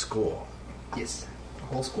 A score? Yes, a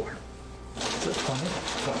whole score. Is it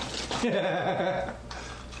 20?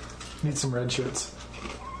 Need some red shirts.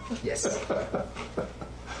 Yes.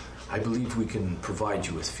 I believe we can provide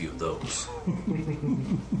you with a few of those.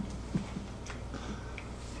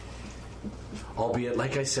 Albeit,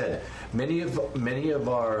 like I said, many of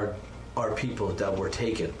our people that were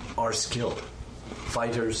taken are skilled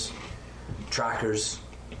fighters, trackers,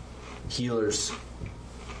 healers.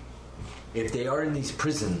 If they are in these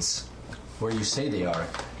prisons where you say they are,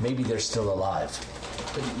 maybe they're still alive.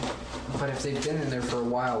 But if they've been in there for a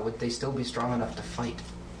while, would they still be strong enough to fight?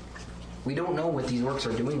 We don't know what these orcs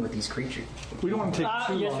are doing with these creatures. We don't want to take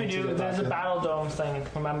too yes, long we to do. get There's back a in. battle dome thing,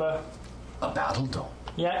 remember? A battle dome?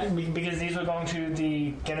 Yeah, because these were going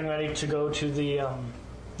to getting ready to go to the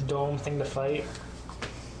dome thing to fight.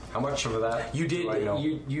 How much of that You did. do I know?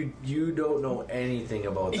 You don't know anything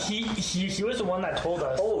about that. He was the one that told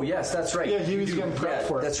us. Oh yes, that's right. Yeah, he was getting prepped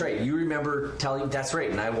for it. That's right. You remember telling. That's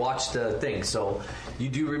right. And I watched the thing, so you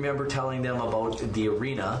do remember telling them about the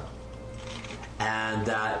arena, and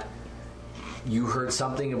that you heard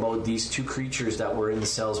something about these two creatures that were in the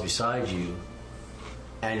cells beside you,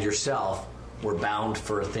 and yourself were bound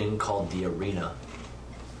for a thing called the arena.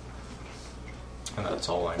 And that's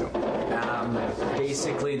all I know.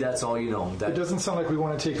 Basically, that's all you know. It doesn't sound like we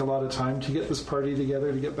want to take a lot of time to get this party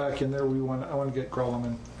together to get back in there. I want to get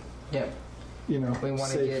Grolleman. Yeah. We want to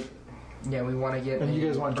safe. we want to get. And you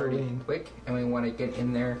guys in want party Jolene. quick, and we want to get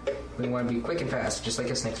in there. We want to be quick and fast, just like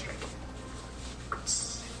a snake strike.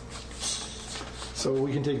 So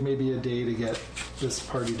we can take maybe a day to get this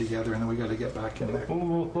party together, and then we got to get back in there.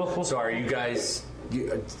 So are you guys?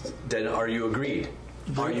 Then are you agreed?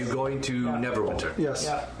 Are you going to Neverwinter? Yes.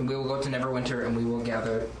 Yeah. We will go to Neverwinter, and we will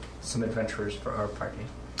gather some adventurers for our party.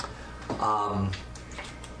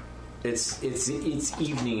 It's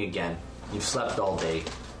evening again. You've slept all day.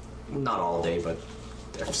 Not all day, but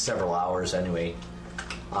several hours anyway.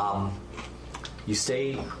 You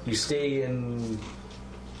stay in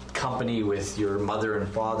company with your mother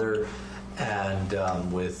and father,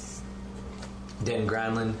 and with Den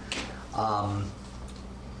Granlin.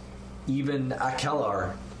 Even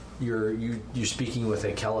Akelar, you're speaking with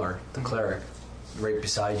Akelar, the cleric, right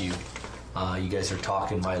beside you. You guys are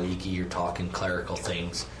talking Myliki, you're talking clerical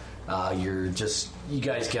things. You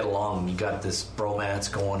guys get along. You got this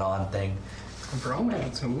bromance going on thing.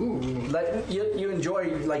 Bromance, ooh. Like you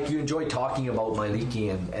enjoy talking about Myliki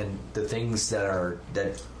and the things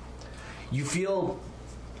that you feel.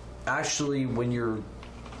 Actually, when you're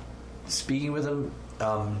speaking with him,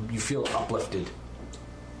 you feel uplifted.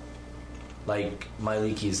 Like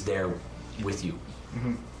Myliki is there with you.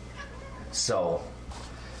 Mm-hmm. So,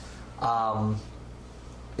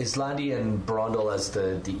 Islandi and Brondel, as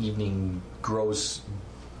the evening grows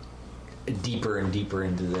deeper and deeper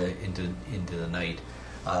into the night,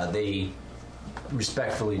 they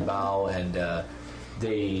respectfully bow, and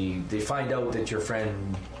they find out that your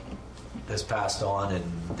friend has passed on,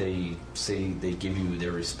 and they say they give you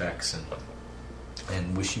their respects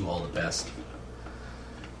and wish you all the best.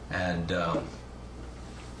 And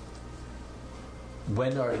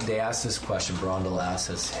they ask this question, Brondel asks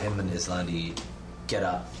as him and Islandi get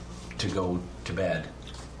up to go to bed.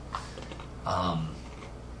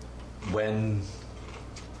 When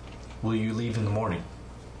will you leave in the morning?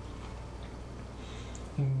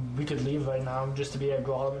 We could leave right now just to be at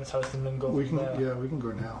Grolman's house and then go We from can, there. yeah, we can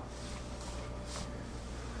go now.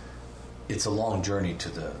 It's a long journey to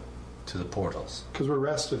the portals. Because we're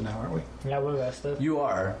rested now, aren't we? Yeah, we're rested. You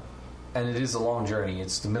are, and it is a long journey.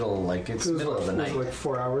 It's the middle, of the night. Like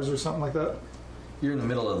 4 hours or something like that. You're in the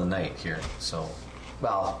middle of the night here, so,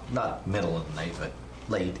 well, not middle of the night, but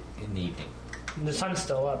late in the evening. The sun's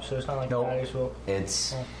still up, so it's not like Nope. that will.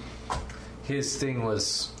 It's his thing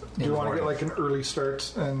was. Do you want to get like an early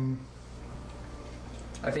start and?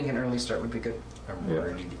 I think an early start would be good. I'm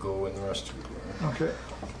ready to go when the rest of you are. Okay.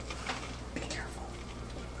 Be careful.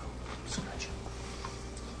 Scratch him.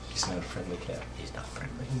 He's not a friendly cat. He's not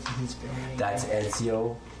friendly. He's very That's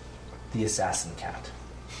Ezio, the assassin cat.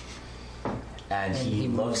 And he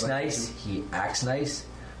looks nice, he acts nice,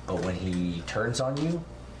 but when he turns on you,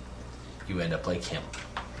 you end up like him.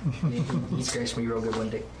 He scratched me real good one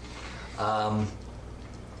day.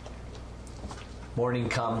 Morning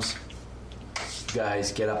comes, you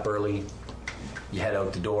guys get up early, you head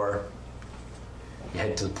out the door, you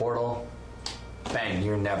head to the portal, bang,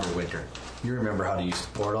 you're in Neverwinter. You remember how to use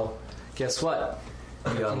the portal. Guess what?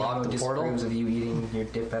 You unlock the portal. Disapproves of you eating your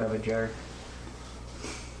dip out of a jar.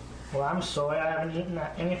 Well, I'm sorry, I haven't eaten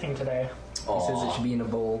anything today. He says it should be in a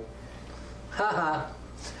bowl. Haha.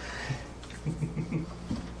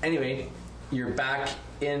 Anyway, you're back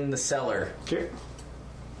in the cellar. Okay.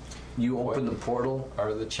 You open the portal.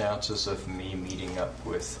 Are the chances of me meeting up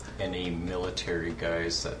with any military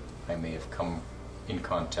guys that I may have come in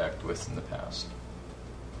contact with in the past?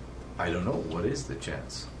 I don't know. What is the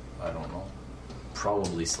chance? I don't know.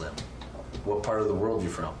 Probably slim. What part of the world you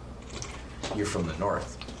from? You're from the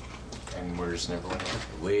north. And where's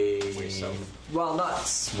Neverwinter? Way south. Well, not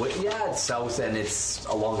yeah, it's south, and it's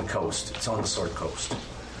along the coast. It's on the Sword Coast.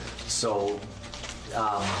 So,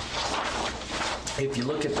 if you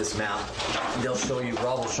look at this map, they'll show you.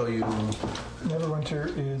 Rob will show you.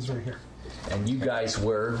 Neverwinter is right here. And you guys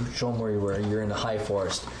were. Show them where you were. You're in the high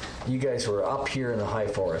forest. You guys were up here in the high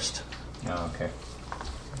forest. Oh, okay.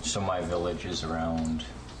 So my village is around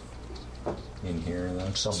in here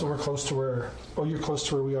then? So we're close to where. Oh, you're close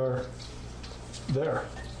to where we are. There.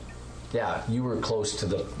 Yeah, you were close to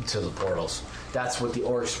the portals. That's what the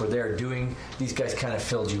orcs were there doing. These guys kind of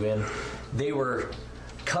filled you in. They were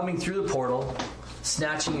coming through the portal,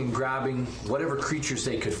 snatching and grabbing whatever creatures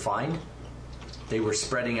they could find. They were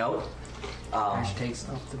spreading out. Ash takes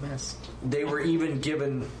off the mess. They were even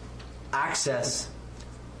given access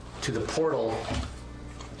to the portal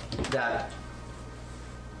that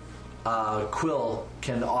Quill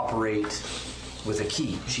can operate with a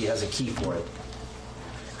key. She has a key for it.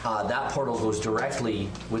 That portal goes directly,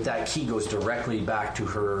 with that key, goes directly back to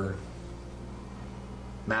her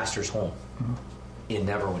master's home in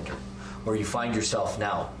Neverwinter, where you find yourself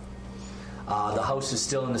now. The house is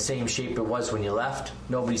still in the same shape it was when you left.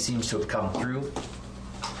 Nobody seems to have come through.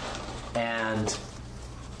 And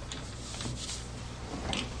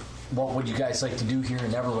what would you guys like to do here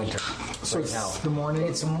in Neverwinter So right it's now? the morning.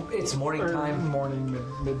 It's morning Or time. morning,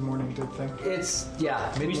 mid-morning type thing. It's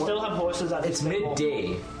We still have horses at the It's stable.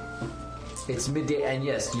 midday. It's midday, and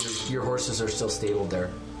yes, your horses are still stabled there.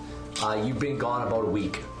 You've been gone about a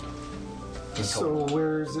week. In total. So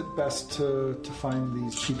where is it best to find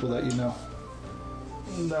these people that you know?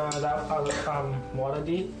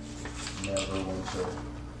 Waterdeep. Neverwinter.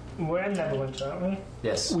 We're in Neverwinter, aren't we?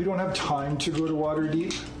 Yes. We don't have time to go to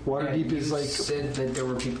Waterdeep. Waterdeep you is like said that there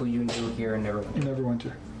were people you knew here in Neverwinter.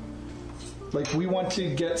 Neverwinter. Like, we want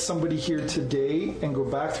to get somebody here today and go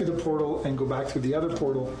back through the portal and go back through the other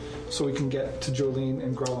portal so we can get to Jolene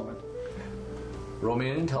and Grelliman. Roll me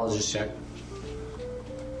an intelligence check.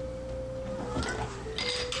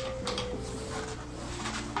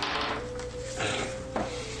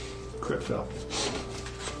 Crit fail.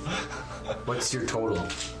 What's your total?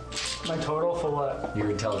 My total for what? Your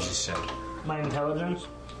intelligence check. My intelligence?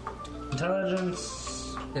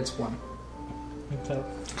 Intelligence. It's 1.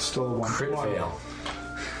 Still a 1. Crit fail.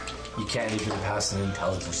 You can't even pass an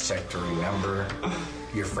intelligence check to remember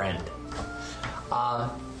your friend.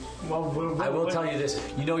 Well, I will tell you this.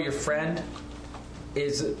 You know your friend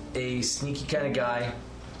is a sneaky kind of guy.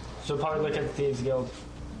 So probably look at the Thieves Guild.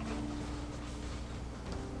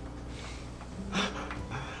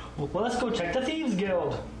 Well, let's go check the Thieves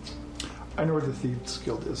Guild. I know where the Thieves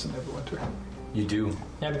Guild is in Everwinter. You do.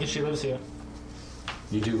 Yeah, because she lives here.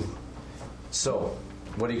 You do. So,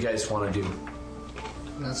 what do you guys want to do?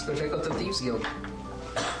 Let's go check out the Thieves Guild.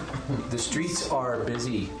 The streets are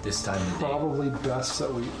busy this time of day. Probably best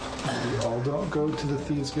that we all don't go to the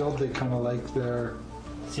Thieves Guild. They kind of like their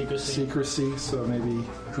secrecy, so maybe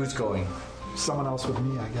Who's going? someone else with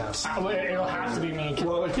me, I guess. Well, it'll have to be me.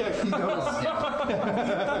 Well, yeah, he knows.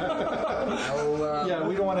 Yeah,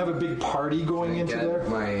 we don't want to have a big party going into Get there.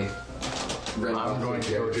 my red I'm going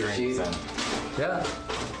to go drink sheet. then. Yeah.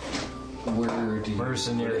 Where do you? Where's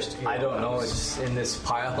the nearest? I don't know. It's in this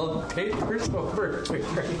pile of papers over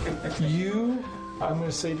here. I'm going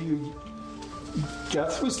to say to you,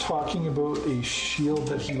 Geth was talking about a shield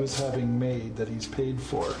that he was having made that he's paid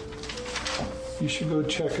for. You should go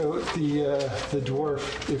check out the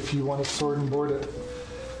dwarf if you want to sword and board it.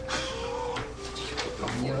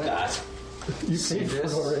 You paid for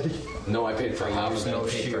it already. No, I paid for half of No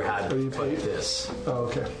it. paper had Oh, you like paid? this. Oh,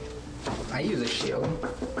 okay. I use a shield.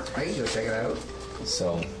 I can go check it out.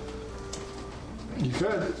 So, You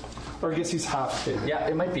could. Or I guess he's half paid. yeah,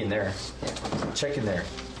 it might be in there. Check in there.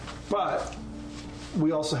 But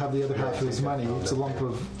we also have the other half of his money. It's a lump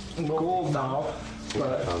of gold now.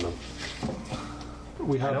 But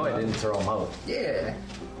we I have know I that. didn't throw them out. Yeah.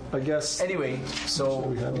 I guess. Anyway, so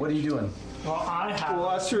what are you doing? Well, I have. Well,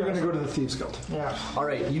 last year we're going to go to the Thieves Guild. Yeah. All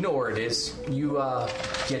right, you know where it is. You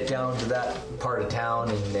get down to that part of town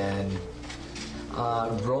and then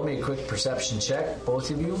roll me a quick perception check, both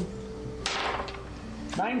of you.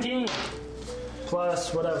 19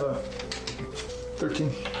 plus whatever.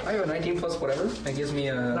 13. I have a 19 plus whatever. That gives me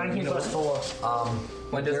a 19 plus 4.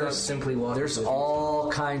 What does that simply walk? There's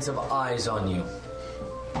all kinds of eyes on you,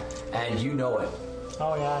 and you know it.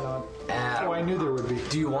 Oh yeah, I know. Oh, I knew there would be.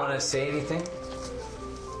 Do you want to say anything?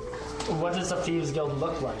 What does the Thieves Guild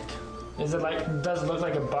look like? Is it like, does it look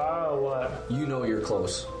like a bar or what? You know you're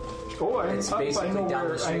close. Oh, It's I basically know down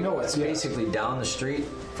where. the street. I know It's it. Yeah. basically down the street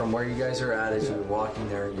from where you guys are at as Yeah. you're walking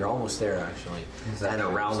there. You're almost there actually, that and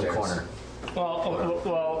around the upstairs? corner.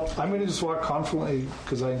 Well, I'm going to just walk confidently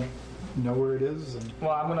because I know where it is. And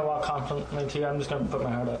I'm gonna walk confidently too. I'm just gonna put my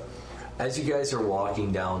heart up. As you guys are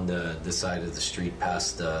walking down the side of the street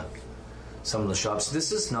past some of the shops,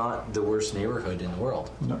 this is not the worst neighborhood in the world.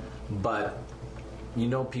 no. But you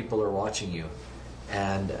know people are watching you.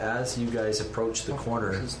 And as you guys approach the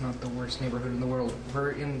corner, It's not the worst neighborhood in the world.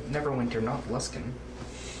 We're in Neverwinter, not Luskin.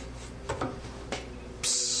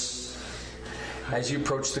 as you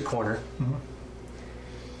approach the corner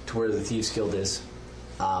to where the Thieves Guild is,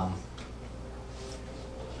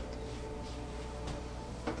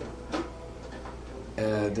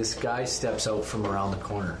 this guy steps out from around the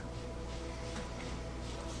corner.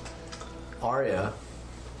 Arya,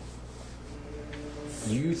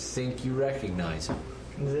 you think you recognize him.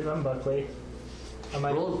 Is it Ron Buckley? Am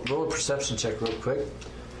I? Roll a perception check real quick.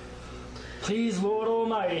 Please, Lord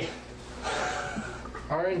Almighty.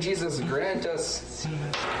 Jesus, grant us.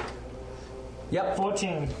 Yep.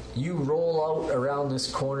 14. You roll out around this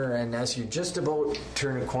corner, and as you just about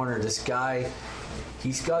turn a corner, this guy,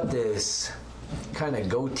 he's got this kind of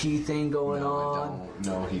goatee thing going on.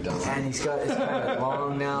 No, he doesn't. And he's got it's kind of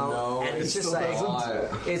long now. No, and it's he just still like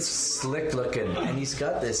doesn't. it's slick looking, and he's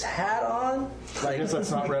got this hat on. I Like guess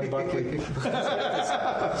that's not Red Buckley. he's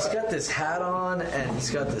got this hat on, and he's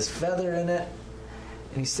got this feather in it.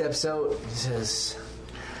 And he steps out. He says,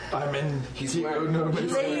 I'm in. He's He- wearing- no,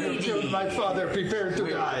 Lady. my father prepared to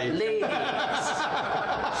die. "Ladies,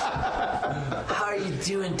 how are you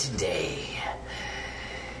doing today?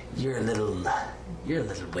 You're a little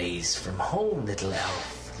ways from home, little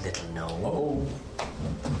elf, little gnome,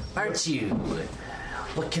 aren't you?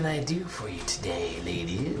 What can I do for you today,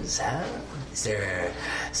 ladies? Huh? Is there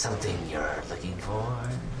something you're looking for,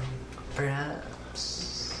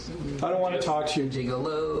 perhaps?" I don't want to talk to you.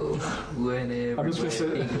 Gigolo. Whenever. I'm just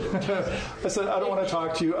going to say, I said, I don't want to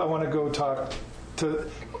talk to you. I want to go talk to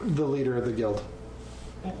the leader of the guild.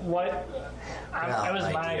 What? It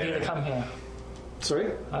was my idea to come here.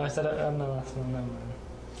 Sorry? I said, no.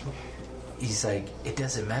 He's like, it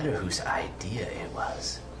doesn't matter whose idea it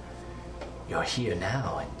was. You're here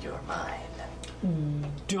now and you're mine.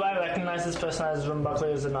 Do I recognize this person as Rim Buckley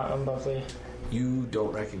or is it not Rim Buckley? You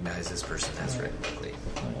don't recognize this person as Rim Buckley.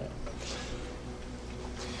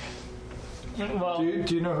 Well,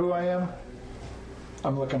 Do you know who I am?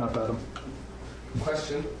 I'm looking up at him.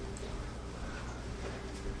 Question.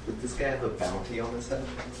 Would this guy have a bounty on his head?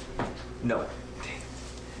 No.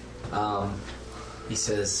 He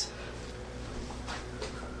says,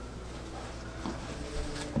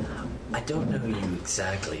 I don't know you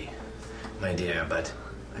exactly, my dear, but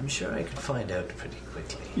I'm sure I could find out pretty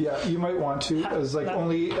quickly. Yeah, you might want to, as like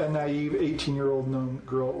only a naive 18-year-old known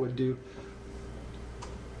girl would do.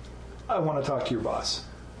 I want to talk to your boss.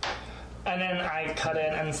 and then I cut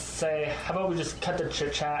in and say, how about we just cut the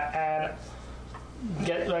chit chat and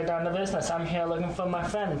get right down to business. I'm here looking for my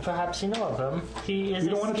friend. Perhaps you know of him. He is. We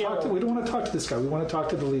don't want to talk to this guy. We want to talk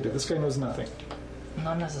to the leader. This guy knows nothing.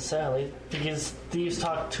 Not necessarily, because thieves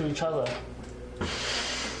talk to each other.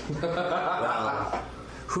 Well,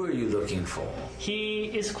 who are you looking for? He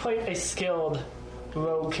is quite a skilled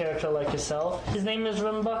rogue character like yourself. His name is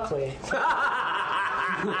Rim Buckley.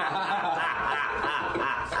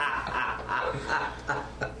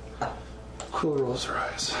 Quill rolls her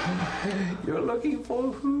eyes. You're looking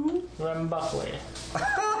for who? Rim Buckley.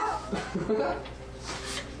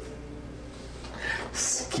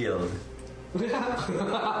 Skilled.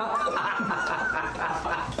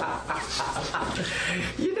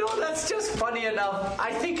 You know, that's just funny enough.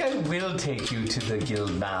 I think I will take you to the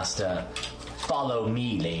guild master. Follow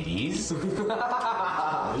me, ladies.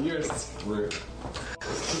 You're screwed.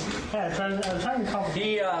 Yeah, I'm trying to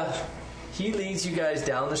complicate. He leads you guys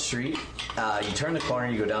down the street. You turn the corner,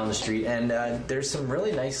 you go down the street, and there's some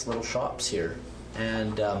really nice little shops here.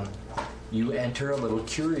 And you enter a little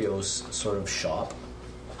curios sort of shop.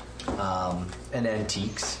 And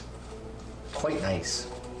antiques. Quite nice.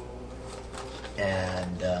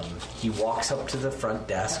 And he walks up to the front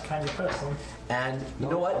desk. That kind of person. And you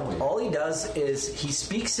know what? All he does is he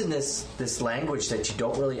speaks in this language that you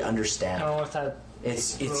don't really understand. I don't know what's that.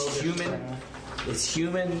 It's human. It's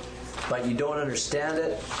human, but you don't understand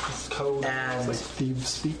it. It's code. And Like thieves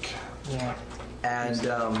speak. Yeah. and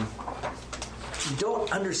you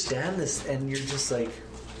don't understand this, and you're just like,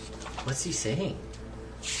 what's he saying?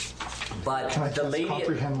 But Can I the just lady,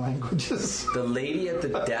 comprehend languages? the lady at the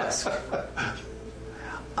desk,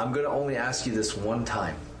 I'm going to only ask you this one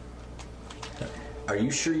time. Are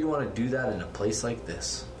you sure you want to do that in a place like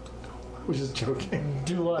this? I was just joking.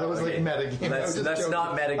 Do what? That was like metagame. Let's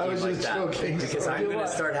not I metagame was like just that. joking. Because sorry. I'm going to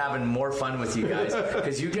start having more fun with you guys.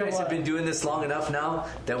 Because you guys have been doing this long enough now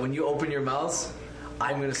that when you open your mouths,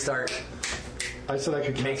 I'm going to start. I said I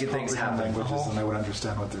could Making cast things comprehend happen. languages and I would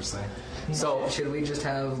understand what they're saying. So Should we just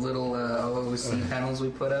have little OOC panels we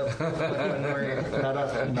put up when we're...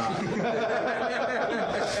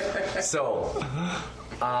 So,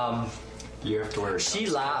 You have to wear. she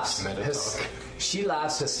laughs. She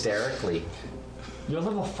laughs hysterically. You're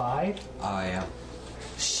level 5? Oh, yeah.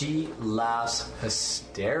 She laughs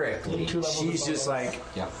hysterically. 2 levels She's above just us. like,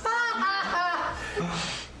 Yeah.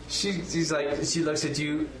 she's like, she looks at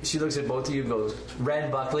you. She looks at both of you and goes, "Ren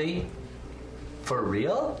Buckley, for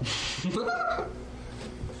real?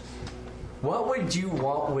 What would you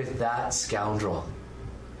want with that scoundrel?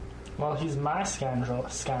 Well, he's my scoundrel.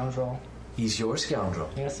 He's your scoundrel.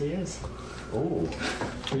 Yes, he is. Oh,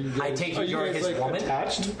 Are you I take it you're his woman?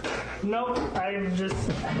 attached? Nope, I've just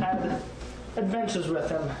had adventures with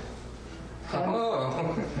him.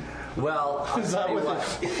 Oh. well, I'll Is that tell you what what.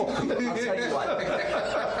 I'll tell you what.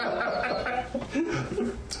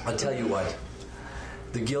 I'll tell you what.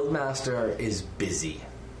 The guildmaster is busy.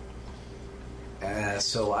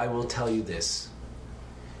 So I will tell you this.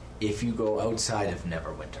 If you go outside of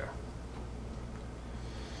Neverwinter,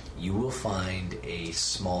 you will find a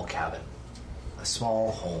small cabin, a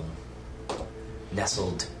small home,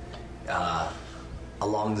 nestled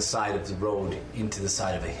along the side of the road into the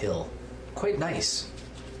side of a hill. Quite nice,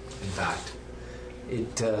 in fact.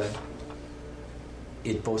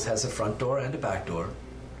 It both has a front door and a back door,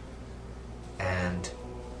 and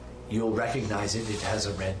you'll recognize it. It has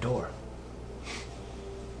a red door.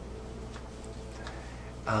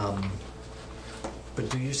 But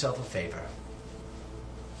do yourself a favor.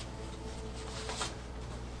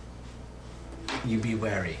 You be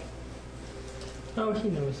wary. Oh, he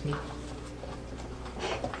knows me.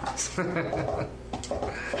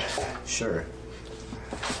 Sure.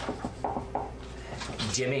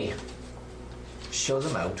 Jimmy, show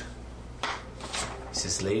them out. He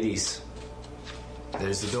says, ladies,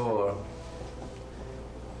 there's the door.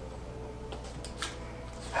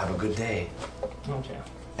 Have a good day. Okay.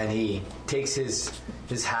 And he takes his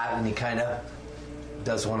hat and he kind of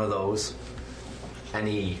does one of those. And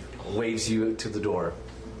he waves you to the door.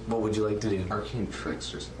 What would you like to do? Arcane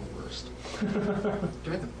tricksters are the worst.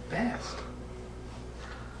 They're the best.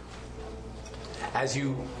 As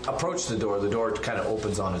you approach the door kind of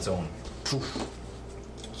opens on its own.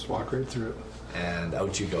 Just walk right through it. And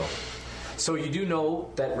out you go. So you do know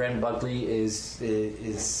that Ren Buckley is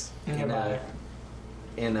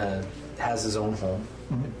has his own home,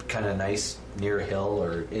 kind of nice near a hill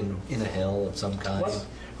or in a hill of some kind. What?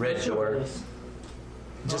 Red What's your door, race?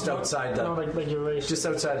 just No, outside no, like your race. just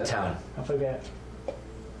outside of town. I forget.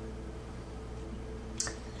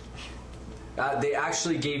 They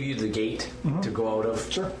actually gave you the gate to go out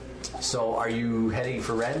of. Sure. So are you heading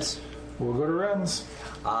for Ren's? We'll go to Ren's.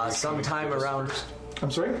 Sometime around.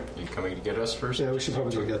 I'm sorry? You coming to get us first? Yeah, we should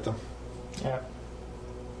probably go get them. Yeah.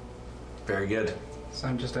 Very good. So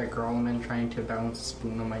I'm just at Grolman trying to balance a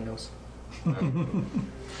spoon on my nose. In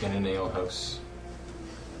an ale house.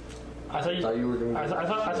 I thought you were going. I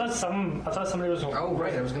thought somebody was. Oh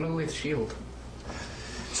right, I was gonna go with shield.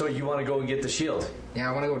 So you want to go and get the shield? Yeah,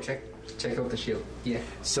 I want to go check out the shield. Yeah.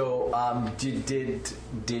 So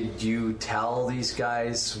did you tell these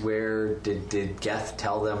guys where? Did Geth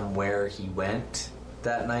tell them where he went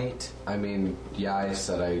that night? I mean, yeah, I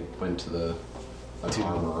said I went to the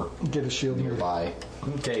armorer Get a shield nearby.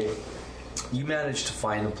 Okay, you managed to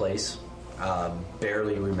find the place,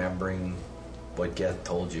 barely remembering what Geth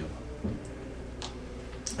told you.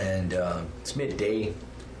 And it's midday.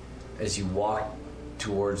 As you walk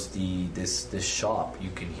towards this shop, you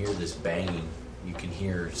can hear this banging. You can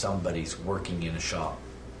hear somebody's working in a shop.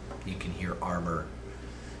 You can hear armor.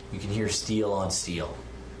 You can hear steel on steel.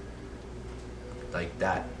 Like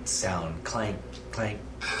that sound, clank, clank.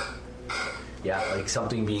 Yeah, like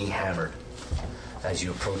something being hammered as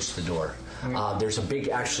you approach the door. There's a big,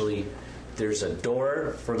 actually, there's a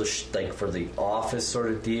door for the for the office sort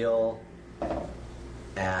of deal,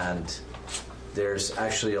 and there's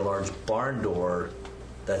actually a large barn door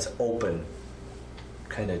that's open,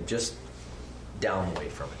 kind of just down away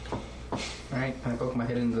from it. All right, can I poke my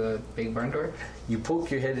head in the big barn door? You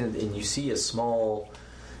poke your head in and you see a small,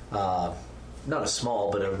 not a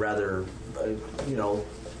small, but a rather,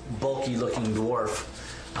 bulky-looking dwarf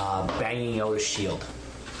banging out a shield.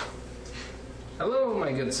 Hello,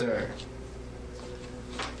 my good sir.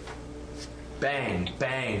 Bang,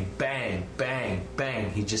 bang, bang, bang,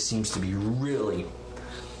 bang. He just seems to be really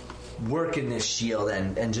working this shield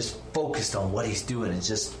and just focused on what he's doing. It's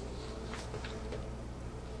just...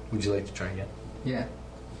 Would you like to try again? Yeah.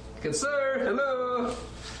 Good sir, hello.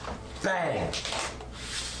 Bang!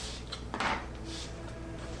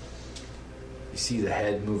 You see the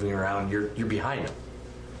head moving around. You're behind him.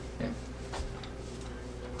 Yeah.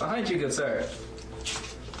 Behind you, good sir.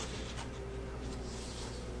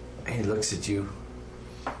 He looks at you.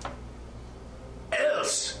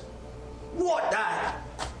 Else! What that?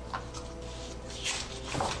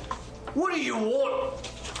 What do you want?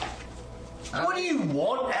 What do you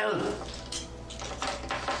want, El?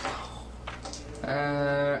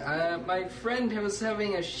 My friend was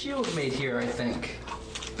having a shield made here, I think.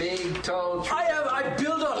 Big, tall... I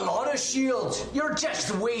build a lot of shields. You're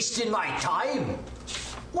just wasting my time.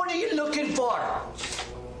 What are you looking for?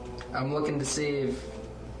 I'm looking to see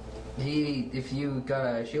if you got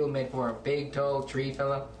a shield made for a big, tall tree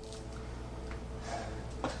fella.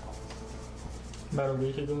 About a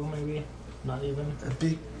week ago, maybe. Not even. A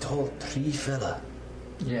big, tall tree fella.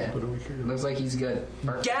 Yeah. Looks like he's good.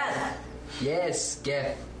 Geth! Yes,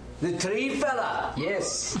 Geth. The tree fella?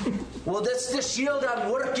 Yes. Well, that's the shield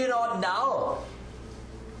I'm working on now.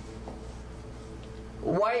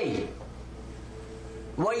 Why?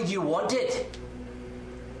 Why do you want it?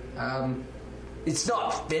 It's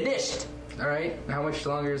not finished. Alright, how much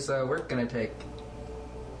longer is work gonna take?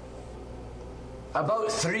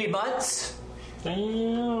 About 3 months.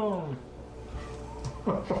 Damn.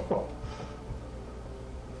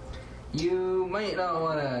 You might not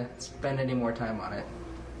want to spend any more time on it.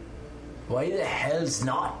 Why the hell's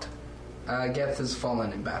not? Geth has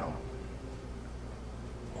fallen in battle.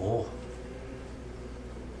 Oh.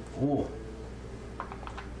 Oh.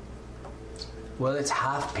 Well, it's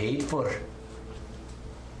half paid for.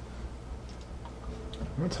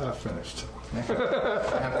 It's half finished.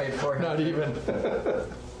 Half paid for. Not even.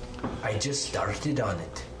 I just started on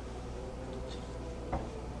it.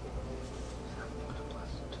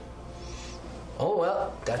 Oh,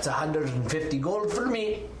 well, that's 150 gold for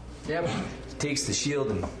me. Yep. Takes the shield,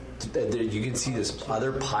 and there you can see this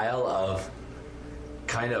other pile of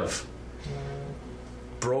kind of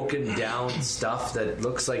broken down stuff that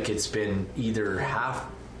looks like it's been either half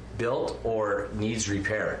built or needs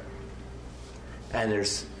repair. And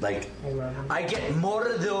there's like, I get more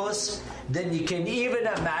of those than you can even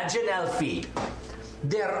imagine, Alfie.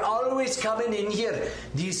 They're always coming in here,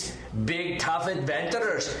 these big tough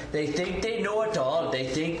adventurers. They think they know it all. They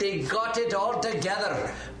think they got it all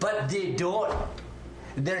together, but they don't.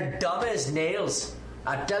 They're dumb as nails.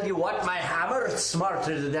 I tell you what, my hammer is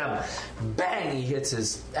smarter than them. Bang, he hits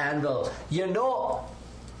his anvil. You know,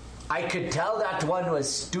 I could tell that one was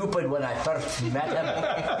stupid when I first met him.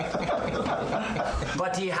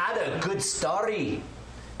 But he had a good story.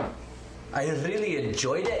 I really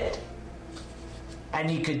enjoyed it. And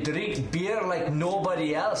he could drink beer like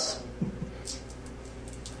nobody else.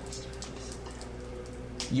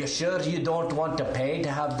 You sure you don't want to pay to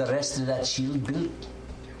have the rest of that shield built?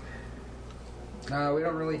 We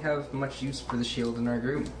don't really have much use for the shield in our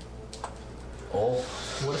group. Oh,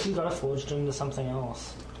 What if you got it forged into something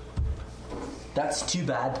else? that's too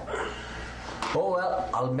bad. Oh well,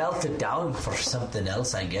 I'll melt it down for something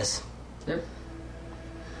else, I guess. Yep.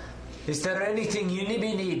 Is there anything you be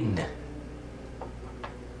needing?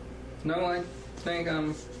 No, I think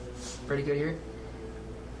I'm pretty good here.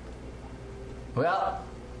 Well,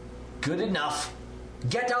 good enough.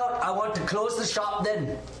 Get out, I want to close the shop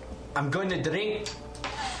then. I'm going to drink.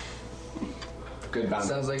 Good man.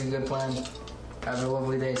 Sounds like a good plan. Have a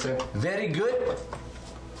lovely day, sir. Very good.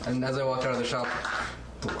 And as I walk out of the shop,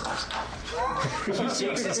 He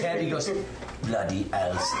shakes his head, he goes, bloody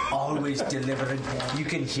elves, always delivering. You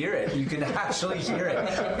can hear it, you can actually hear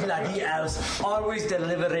it. Bloody elves, always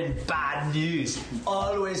delivering bad news.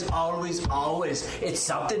 Always, always, always. It's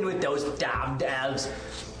something with those damned elves.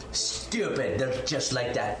 Stupid, they're just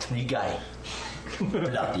like that tree guy.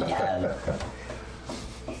 Bloody hell.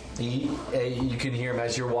 You can hear him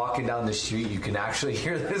as you're walking down the street. You can actually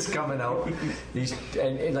hear this coming out.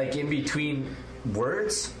 And like in between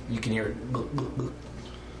words, you can hear.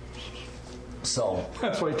 So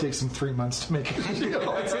That's why it takes him 3 months to make a shield.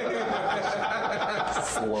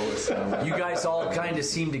 Slowest sound. you guys all kind of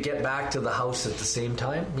seem to get back to the house at the same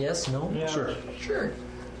time. Yes? No? Yeah. sure.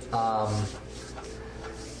 I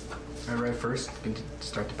ride first. Can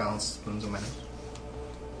start to balance spoons on my nose.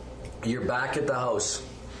 You're back at the house.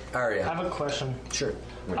 I Arya. have a question. Sure.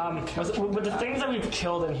 With the things that we've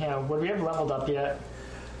killed in here, would we have leveled up yet?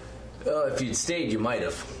 If you'd stayed, you might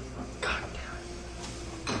have.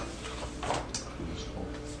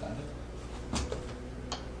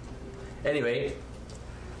 Anyway,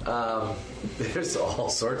 there's all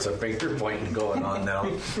sorts of finger pointing going on now.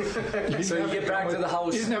 So you get back to the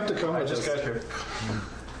house. He didn't have to come with us. here.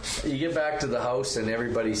 You get back to the house and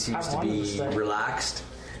everybody seems I to wanted to be stay. relaxed.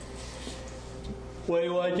 What do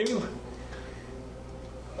you want to do?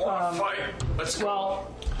 Fight. Let's go.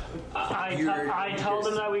 Well, I told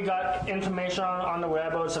him that we got information on the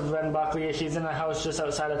whereabouts of Ren Buckley. She's in a house just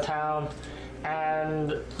outside of town,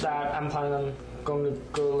 and that I'm planning on going to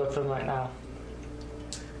go look for him right now.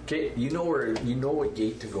 Okay, you know what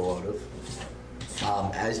gate to go out of.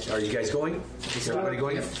 Are you guys going? Is everybody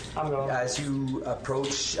going? I'm going. As you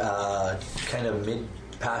approach, kind of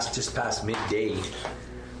just past midday,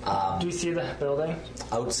 Do you see the building?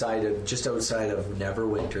 just outside of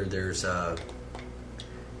Neverwinter, there's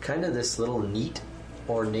kind of this little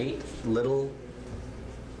ornate little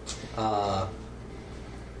On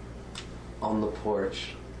the porch.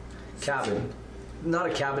 cabin. Not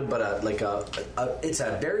a cabin, but it's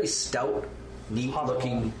a very stout, neat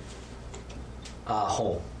looking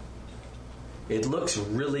home. It looks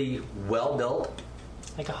really well built.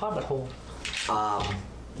 Like a hobbit hole.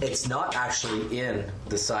 It's not actually in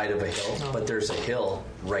the side of a hill, but there's a hill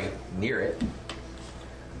right near it.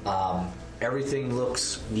 Everything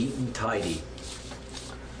looks neat and tidy.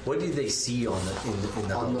 What do they see in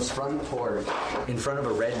the On the house? front porch, In front of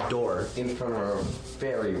a red door. in front of a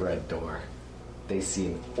very red door, they see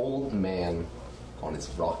an old man on his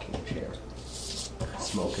rocking chair,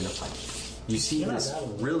 smoking a pipe. You see this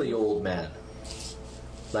really old man.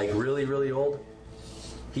 Like really, really old?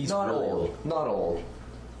 He's Not really old. Not old.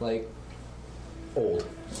 Like Old.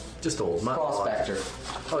 Just old. Not prospector.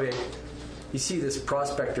 Okay. You see this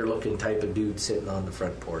prospector looking type of dude sitting on the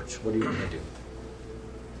front porch. What do you want to do?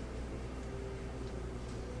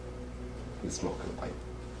 He's smoking a pipe.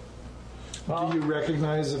 Well, Do you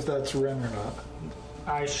recognize if that's Ren or not?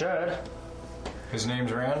 I should. His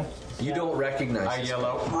name's Ren. You don't recognize I this yell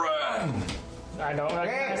out, run! I don't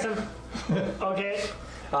recognize him. Okay.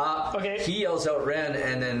 Okay. He yells out Ren,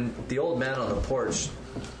 and then the old man on the porch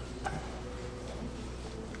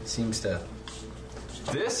seems to.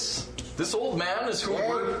 This old man is who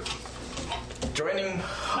we're joining the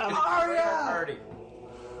party.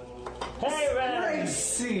 Hey, Ren! Great to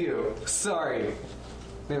see you. Sorry.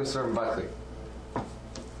 Name is Sergeant Buckley.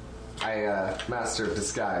 I, master of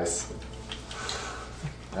disguise.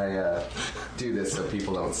 I, do this so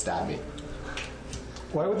people don't stab me.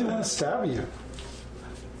 Why would they want to stab you?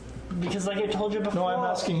 Because like I told you before... No, I'm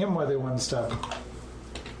asking him why they want to stab him.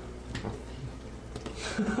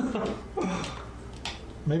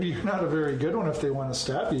 Maybe you're not a very good one if they want to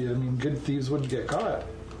stab you. I mean, good thieves wouldn't get caught.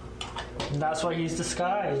 That's why he's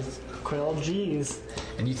disguised. Quill, jeez.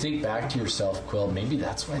 And you think back to yourself, Quill, maybe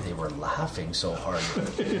that's why they were laughing so hard.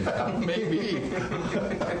 Yeah, maybe.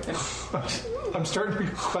 I'm starting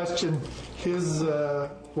to question his,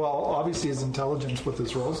 obviously his intelligence with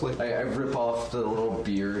his roles lately. I rip off the little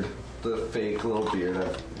beard, the fake little beard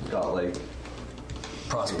I've got, like...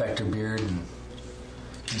 Prospector beard. And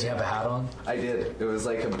did you have a hat on? I did. It was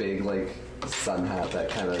like a big, like, sun hat that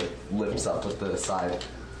kind of lifts up at the side.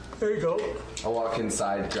 There you go. I walk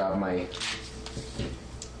inside, grab my...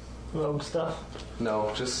 Rogue stuff.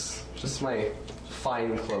 No, just my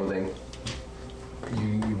fine clothing.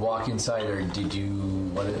 You walk inside, or did you...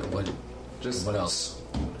 What else?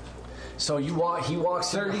 So you walk... He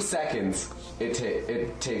walks... 30 seconds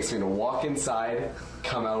it takes me to walk inside,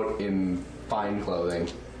 come out in fine clothing.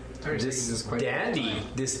 This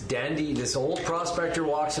old prospector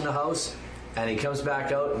walks in the house, and he comes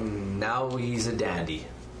back out, and now he's a dandy.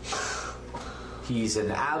 He's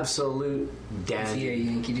an absolute dandy. Is he a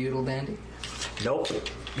Yankee Doodle dandy? Nope.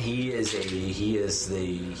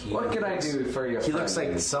 What can I do for you? He looks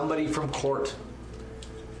like somebody from court.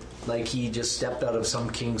 Like he just stepped out of some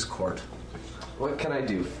king's court. What can I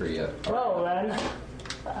do for you? Well, Ren,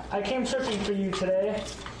 I came searching for you today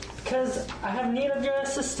because I have need of your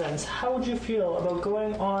assistance. How would you feel about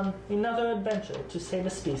going on another adventure to save a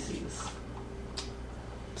species?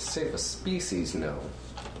 Save a species? No.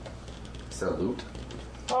 Is there loot?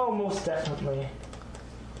 Oh, most definitely.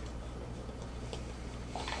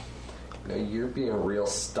 No, you're being real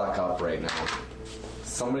stuck up right now.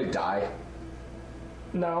 Somebody die?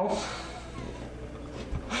 No.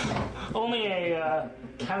 Only a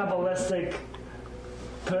cannibalistic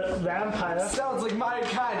vampire. Sounds like my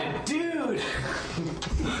kind of dude!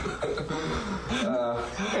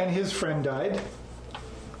 And his friend died?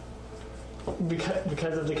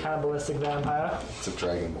 Because of the cannibalistic vampire. It's a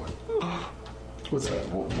dragonborn. What's that?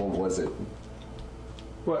 What was it?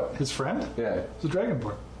 What, his friend? Yeah, It's a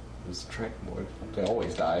dragonborn. it was a dragonborn. They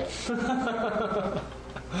always die.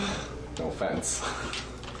 No offense.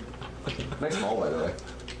 Nice mall, by the way.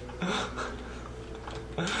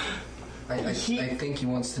 I think he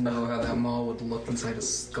wants to know how that mall would look inside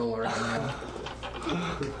his skull right now.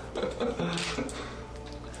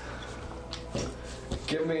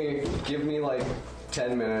 Give me like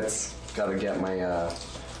 10 minutes. Gotta get my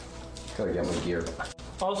gear.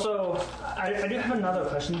 Also, I do have another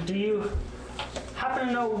question. Do you happen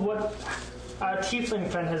to know what our tiefling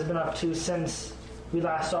friend has been up to since we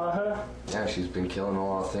last saw her? Yeah, she's been killing a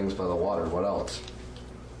lot of things by the water. What else?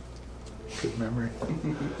 Good memory.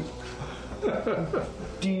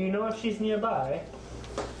 Do you know if she's nearby?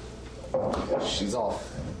 She's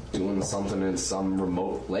off doing something in some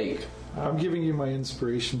remote lake. I'm giving you my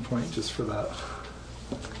inspiration point just for that.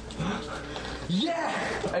 Yeah!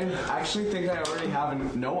 I actually think I already have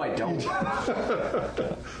an... No, I don't.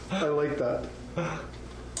 I like that.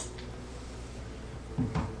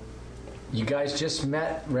 You guys just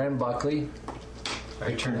met Ren Buckley.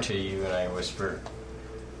 I turn to you and I whisper,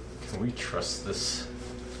 "Can we trust this?"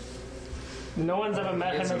 No one's ever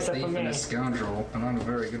met him He's a except thief for me. and a scoundrel, and I'm a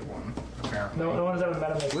very good one, apparently. No one's ever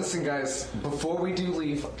met him except Listen, guys, before we do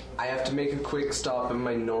leave, I have to make a quick stop in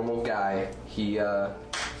my normal guy. He,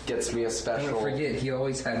 gets me a special... Don't forget, he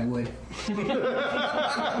always had wood.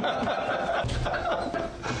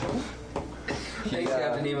 Thanks,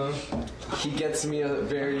 Captain Nemo. He gets me a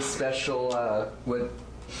very special,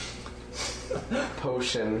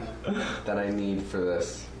 potion that I need for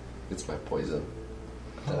this. It's my poison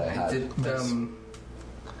that I had.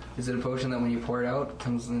 Is it a potion that when you pour it out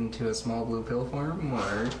comes into a small blue pill form,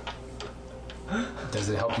 or Does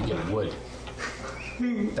it help you get wood?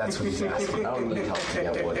 That's what he's asking. I don't need help to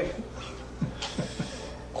get wood.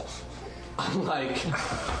 Unlike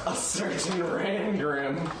a certain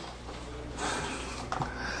Rangrim.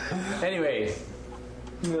 Anyway,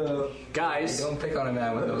 guys, don't pick on a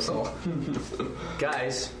man with no soul.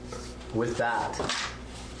 guys, with that,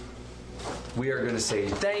 we are going to say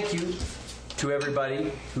thank you to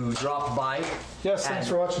everybody who dropped by. Yes, thanks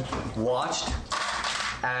for watching. Watched.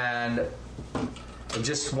 And I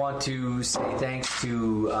just want to say thanks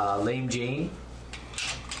to Lame Jane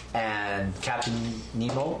and Captain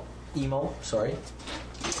Emo. Sorry.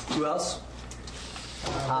 Who else?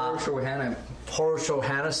 Horror Show Hannah. Horror Show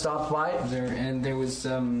Hannah stopped by. There was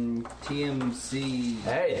TMC.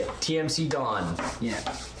 Hey, TMC Dawn. Yeah.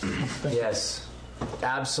 Yes,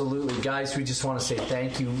 absolutely. Guys, we just want to say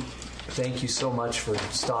thank you. Thank you so much for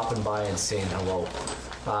stopping by and saying hello.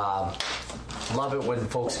 Love it when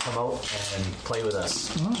folks come out and play with us.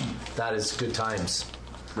 That is good times.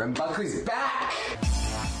 Rembuckley's back!